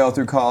 studied my way out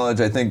through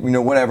college. I think,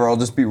 whatever, I'll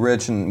just be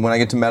rich, and when I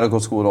get to medical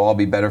school, it'll all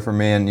be better for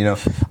me. And,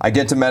 I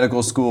get to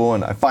medical school,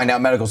 and I find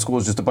out medical school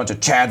is just a bunch of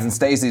Chads and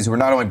Stacys who are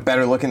not only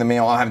better looking than me,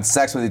 all having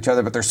sex with each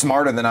other, but they're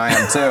smarter than I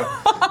am too.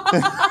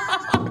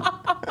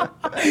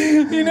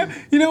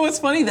 You know what's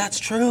funny? That's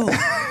true.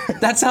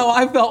 That's how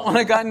I felt when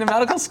I got into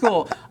medical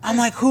school. I'm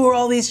like, who are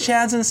all these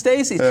Chads and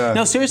Stacys? Yeah.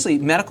 No, seriously,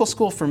 medical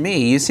school for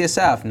me,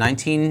 UCSF,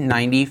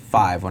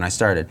 1995 when I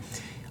started.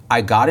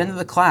 I got into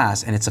the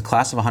class, and it's a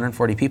class of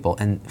 140 people,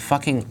 and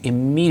fucking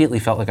immediately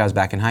felt like I was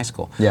back in high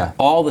school. Yeah.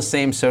 All the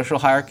same social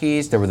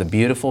hierarchies. There were the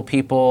beautiful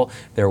people,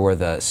 there were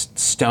the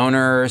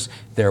stoners,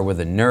 there were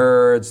the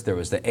nerds, there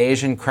was the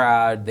Asian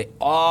crowd. They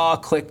all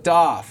clicked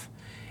off.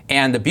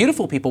 And the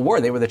beautiful people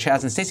they were the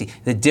Chads and Stacey.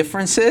 The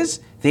difference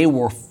is they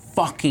were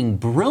fucking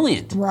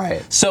brilliant.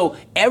 Right. So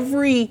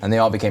And they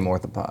all became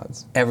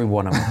orthopods. every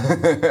one of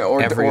them.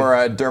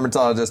 or a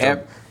dermatologist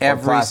or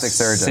plastic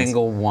surgeons.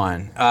 Single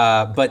one.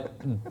 But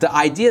the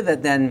idea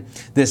that then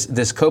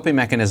this coping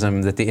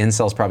mechanism that the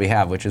incels probably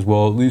have, which is,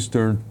 well, at least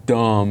they're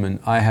dumb and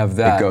I have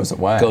that. Goes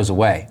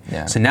away.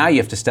 Yeah. So now you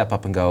have to step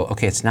up and go,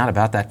 okay, it's not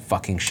about that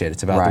fucking shit.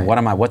 It's about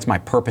what's my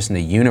purpose in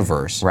the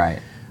universe? Right.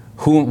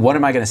 What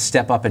am I going to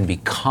step up and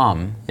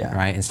become? Yeah.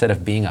 Right. Instead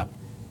of being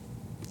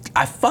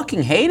I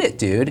fucking hate it,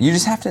 dude. You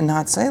just have to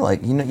not say,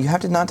 you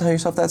have to not tell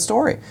yourself that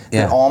story.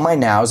 Yeah. That all my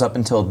nows up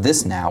until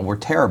this now were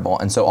terrible,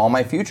 and so all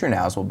my future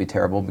nows will be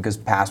terrible because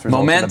past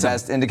results are the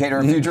best indicator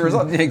of future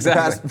results.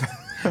 Exactly.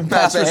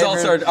 Past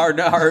results are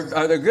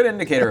the good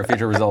indicator of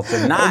future results.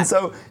 They're not. And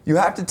so you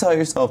have to tell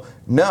yourself,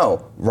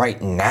 no,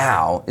 right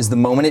now is the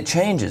moment it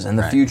changes, and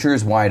the future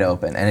is wide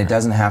open, and it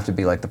doesn't have to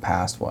be like the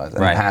past was.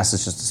 And the past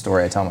is just a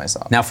story I tell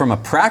myself. Now, from a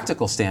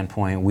practical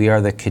standpoint, we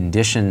are the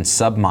conditioned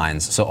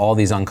subminds. So all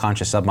these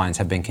unconscious subminds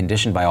have been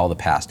conditioned by all the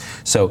past.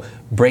 So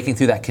breaking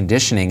through that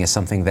conditioning is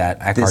something that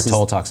Eckhart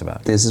Tolle talks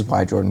about. This is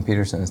why Jordan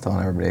Peterson is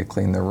telling everybody to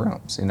clean their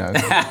rooms.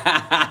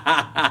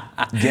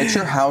 Get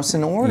your house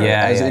in order.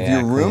 If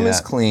your room is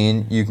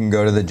clean, you can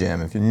go to the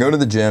gym. If you can go to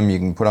the gym, you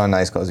can put on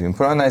nice clothes. You can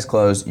put on nice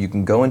clothes. You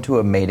can go into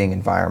a mating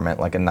environment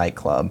like a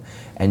nightclub,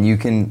 and you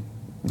can,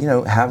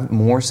 have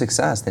more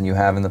success than you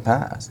have in the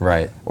past.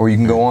 Right. Or you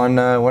can go on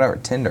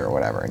Tinder or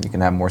whatever, and you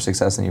can have more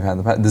success than you've had in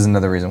the past. This is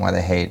another reason why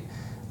they hate.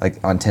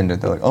 Like on Tinder,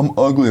 they're like, I'm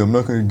ugly, I'm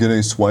not gonna get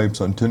any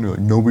swipes on Tinder. Like,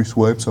 nobody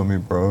swipes on me,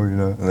 bro,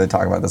 And they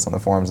talk about this on the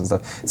forums and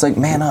stuff. It's like,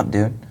 man up,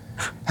 dude.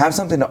 Have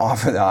something to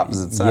offer the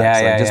opposite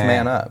sex. Just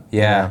man up.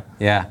 Yeah.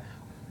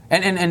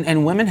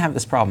 And women have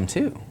this problem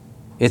too.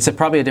 It's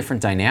probably a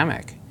different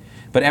dynamic.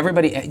 But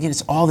everybody,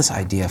 it's all this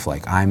idea of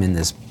like, I'm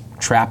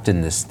trapped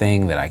in this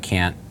thing that I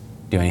can't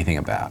do anything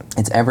about.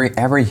 It's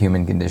every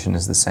human condition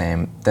is the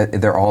same.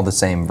 They're all the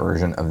same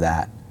version of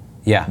that.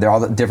 Yeah. They're all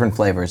the different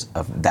flavors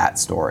of that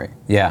story.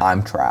 Yeah.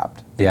 I'm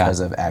trapped because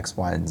of X,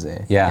 Y, and Z.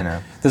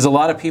 Yeah. There's a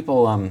lot of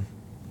people,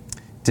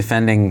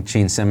 defending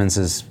Gene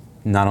Simmons's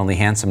not only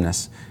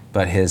handsomeness,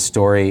 but his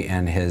story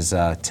and his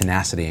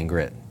tenacity and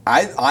grit.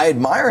 I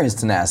admire his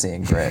tenacity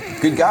and grit.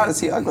 Good God, is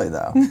he ugly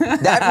though?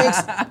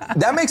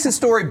 That makes his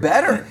story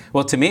better.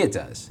 Well, to me it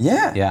does.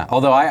 Yeah. Yeah.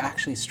 Although I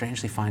actually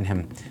strangely find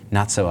him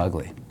not so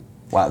ugly.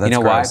 Wow, that's you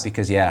know gross. why?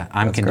 Because I'm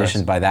That's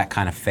conditioned gross. by that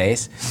kind of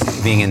face,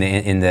 being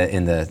in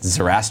the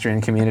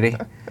Zoroastrian community.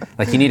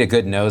 Like you need a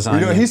good nose on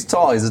you. He's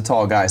tall. He's a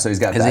tall guy, so he's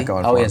got Is that he?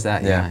 going. Oh, for he him. has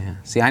that. Yeah.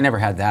 See, I never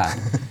had that.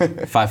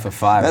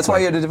 5'5". That's why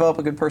you had to develop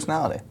a good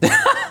personality.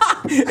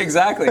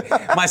 Exactly.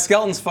 My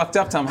skeleton's fucked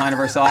up, Tom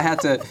Heineberg, so I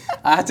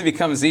had to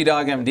become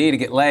Z-Dog MD to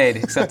get laid,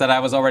 except that I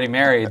was already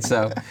married.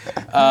 So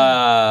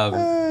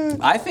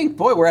I think,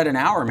 boy, we're at an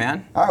hour,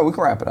 man. All right, we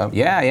can wrap it up.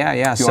 Yeah.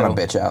 If you want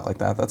to bitch out like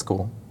that, that's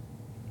cool.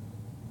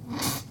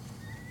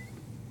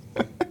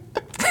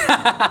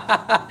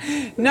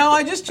 No,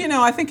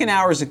 I think an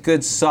hour is a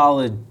good,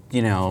 solid,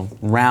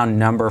 round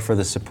number for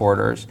the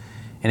supporters.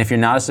 And if you're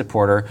not a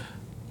supporter,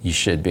 you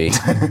should be,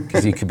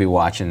 because you could be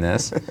watching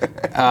this.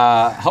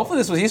 Hopefully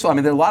this was useful. I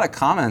mean, there are a lot of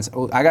comments.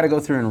 I got to go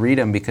through and read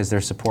them because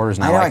they're supporters.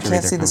 And I like to read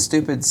can't their see the comments.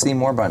 stupid see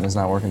more button is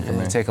not working for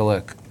me. Take a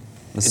look.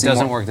 The It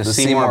doesn't work. The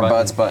see more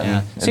butts button.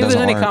 Yeah. It See if there's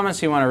doesn't any work.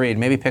 comments you want to read.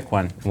 Maybe pick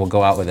one, and we'll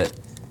go out with it.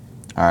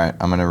 All right,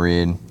 I'm gonna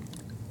read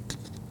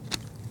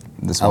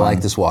this I one.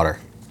 like this water.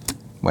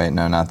 Wait,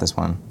 no, not this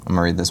one. I'm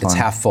gonna read this It's one.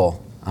 half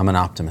full. I'm an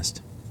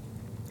optimist.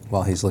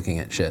 While he's looking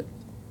at shit.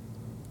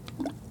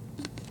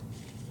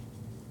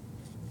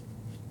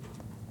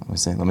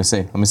 Let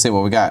me see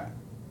what we got.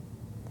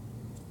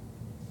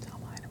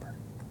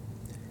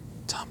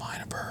 Tom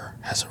Heineberg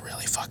has a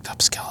really fucked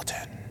up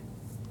skeleton.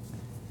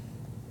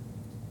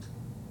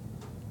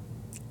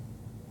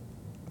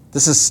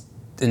 This is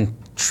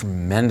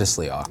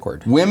tremendously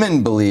awkward.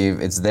 Women believe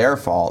it's their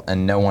fault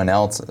and no one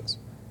else's.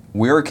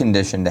 We're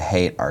conditioned to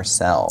hate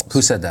ourselves.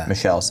 Who said that?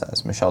 Michelle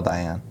says. Michelle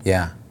Diane.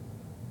 Yeah.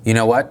 You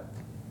know what?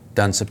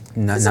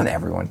 Isn't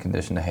everyone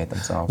conditioned to hate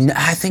themselves? No,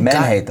 I think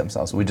men hate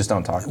themselves. We just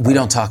don't talk about it. We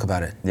don't talk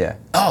about it. Yeah.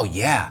 Oh,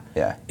 yeah.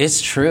 Yeah.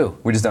 It's true.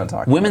 We just don't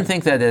talk Women about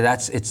think that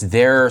it's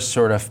their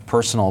sort of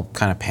personal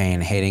kind of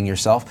pain, hating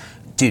yourself.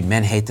 Dude,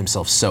 men hate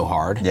themselves so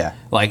hard. Yeah.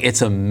 Like,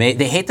 it's amazing.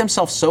 They hate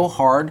themselves so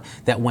hard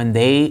that when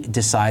they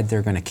decide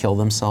they're going to kill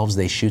themselves,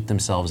 they shoot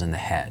themselves in the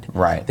head.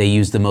 Right. They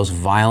use the most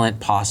violent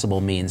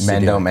possible means Men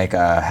to do don't it. make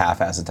a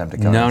half-ass attempt to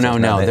kill No,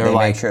 themselves. no. They're They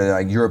like, make sure they're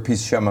like, you're a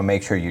piece of shit. I'm gonna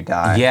make sure you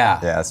die. Yeah.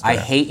 That's I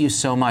true. hate you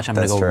so much. I'm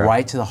going to That's go true.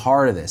 right to the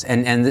heart of this.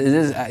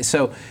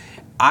 So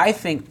I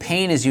think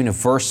pain is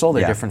universal.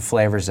 There are Yeah. different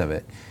flavors of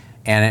it.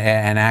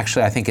 And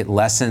actually, I think it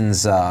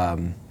lessens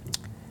the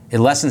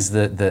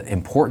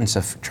importance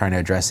of trying to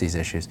address these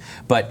issues.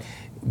 But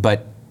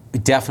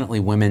definitely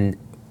women,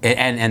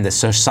 and the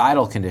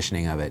societal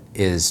conditioning of it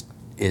is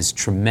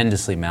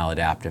tremendously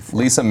maladaptive. For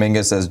Lisa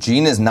Mingus says,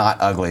 Gene is not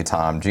ugly,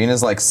 Tom. Gene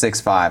is like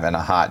 6'5" and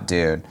a hot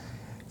dude.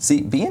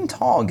 See, being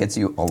tall gets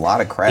you a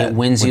lot of credit. It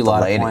wins with you a the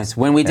lot ladies. of points.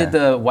 When we did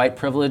Yeah. the white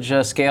privilege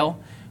scale,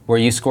 where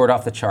you scored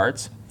off the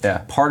charts,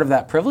 part of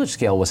that privilege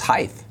scale was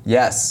height.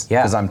 Yes,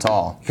 Yeah. because I'm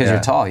tall. Because you're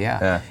tall,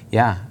 yeah.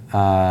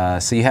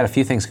 So you had a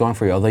few things going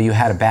for you, although you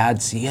had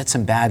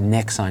some bad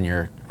nicks on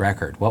your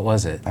record. What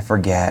was it? I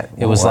forget.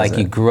 It was like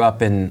you grew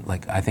up in,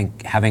 like, I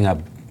think having a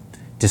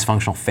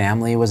dysfunctional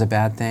family was a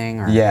bad thing.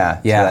 Or,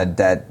 Yeah. Yeah. So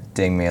that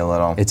dinged me a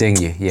little. It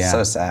dinged you, yeah.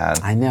 So sad.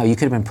 I know, you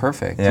could have been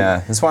perfect.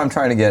 Yeah. That's why I'm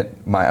trying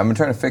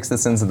to fix the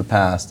sins of the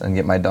past and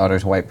get my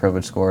daughter's white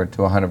privilege score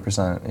to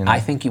 100%. You know?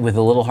 I think with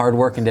a little hard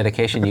work and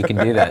dedication, you can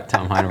do that,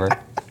 Tom Heineberg.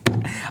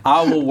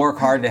 I will work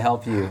hard to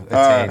help you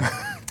attain.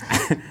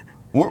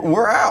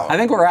 We're out. I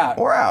think we're out.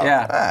 We're out.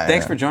 Yeah.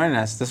 Thanks for joining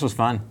us. This was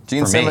fun.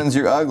 Gene for me. Simmons,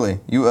 you're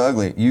ugly. You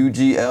ugly.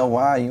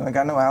 UGLY. You ain't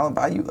got no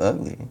alibi. You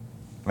ugly.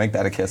 Make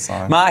that a Kiss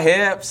song. My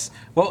hips.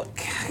 Well,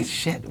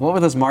 shit. What were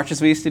those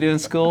marches we used to do in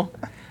school?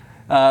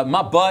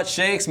 My butt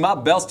shakes, my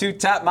belt's too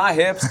tight, my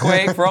hips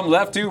quake from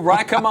left to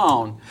right. Come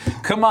on.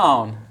 Come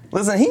on.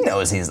 Listen, he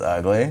knows he's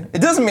ugly.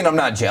 It doesn't mean I'm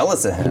not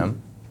jealous of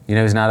him. You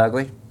know who's not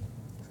ugly?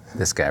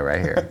 This guy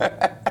right here.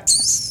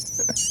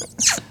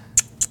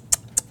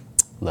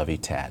 Love you,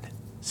 Tad.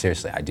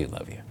 Seriously, I do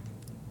love you.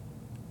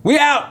 We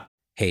out!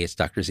 Hey, it's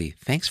Dr. Z.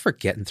 Thanks for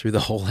getting through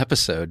the whole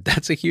episode.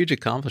 That's a huge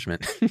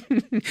accomplishment.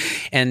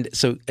 And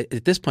so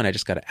at this point, I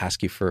just got to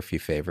ask you for a few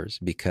favors,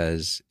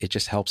 because it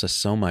just helps us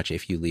so much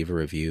if you leave a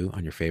review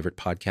on your favorite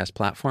podcast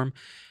platform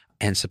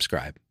and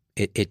subscribe.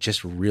 It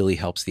just really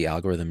helps the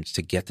algorithms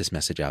to get this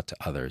message out to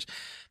others.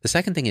 The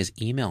second thing is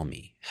email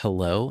me,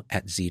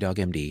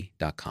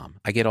 hello@zdogmd.com.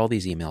 I get all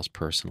these emails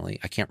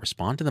personally. I can't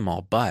respond to them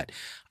all, but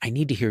I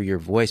need to hear your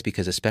voice,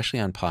 because especially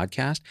on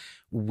podcast,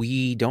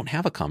 we don't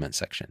have a comment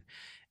section.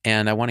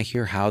 And I want to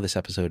hear how this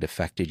episode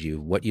affected you,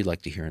 what you'd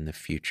like to hear in the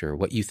future,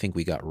 what you think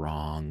we got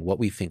wrong, what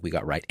we think we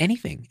got right,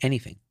 anything,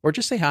 or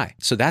just say hi.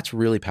 So that's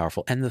really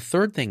powerful. And the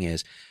third thing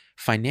is,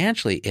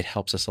 financially, it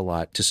helps us a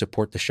lot to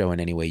support the show in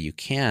any way you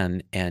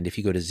can. And if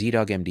you go to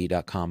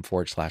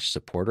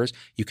zdogmd.com/supporters,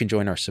 you can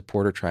join our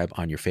supporter tribe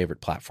on your favorite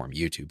platform,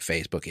 YouTube,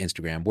 Facebook,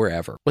 Instagram,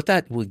 wherever. What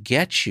that will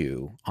get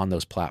you on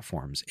those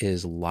platforms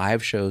is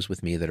live shows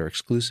with me that are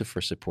exclusive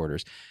for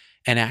supporters,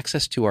 and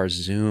access to our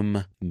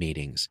Zoom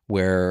meetings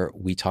where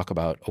we talk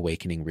about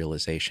awakening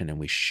realization and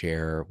we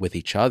share with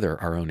each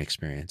other our own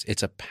experience.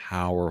 It's a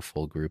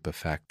powerful group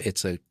effect.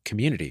 It's a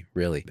community,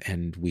 really.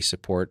 And we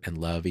support and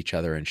love each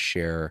other and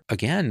share,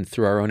 again,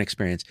 through our own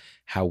experience,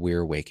 how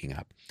we're waking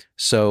up.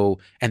 So,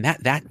 and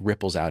that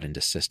ripples out into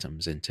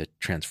systems, into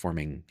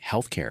transforming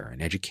healthcare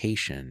and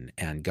education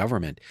and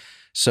government.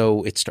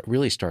 So it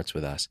really starts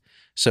with us.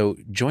 So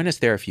join us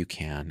there if you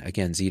can.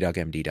 Again,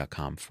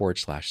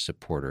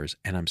 zdogmd.com/supporters.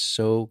 And I'm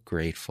so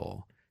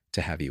grateful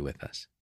to have you with us.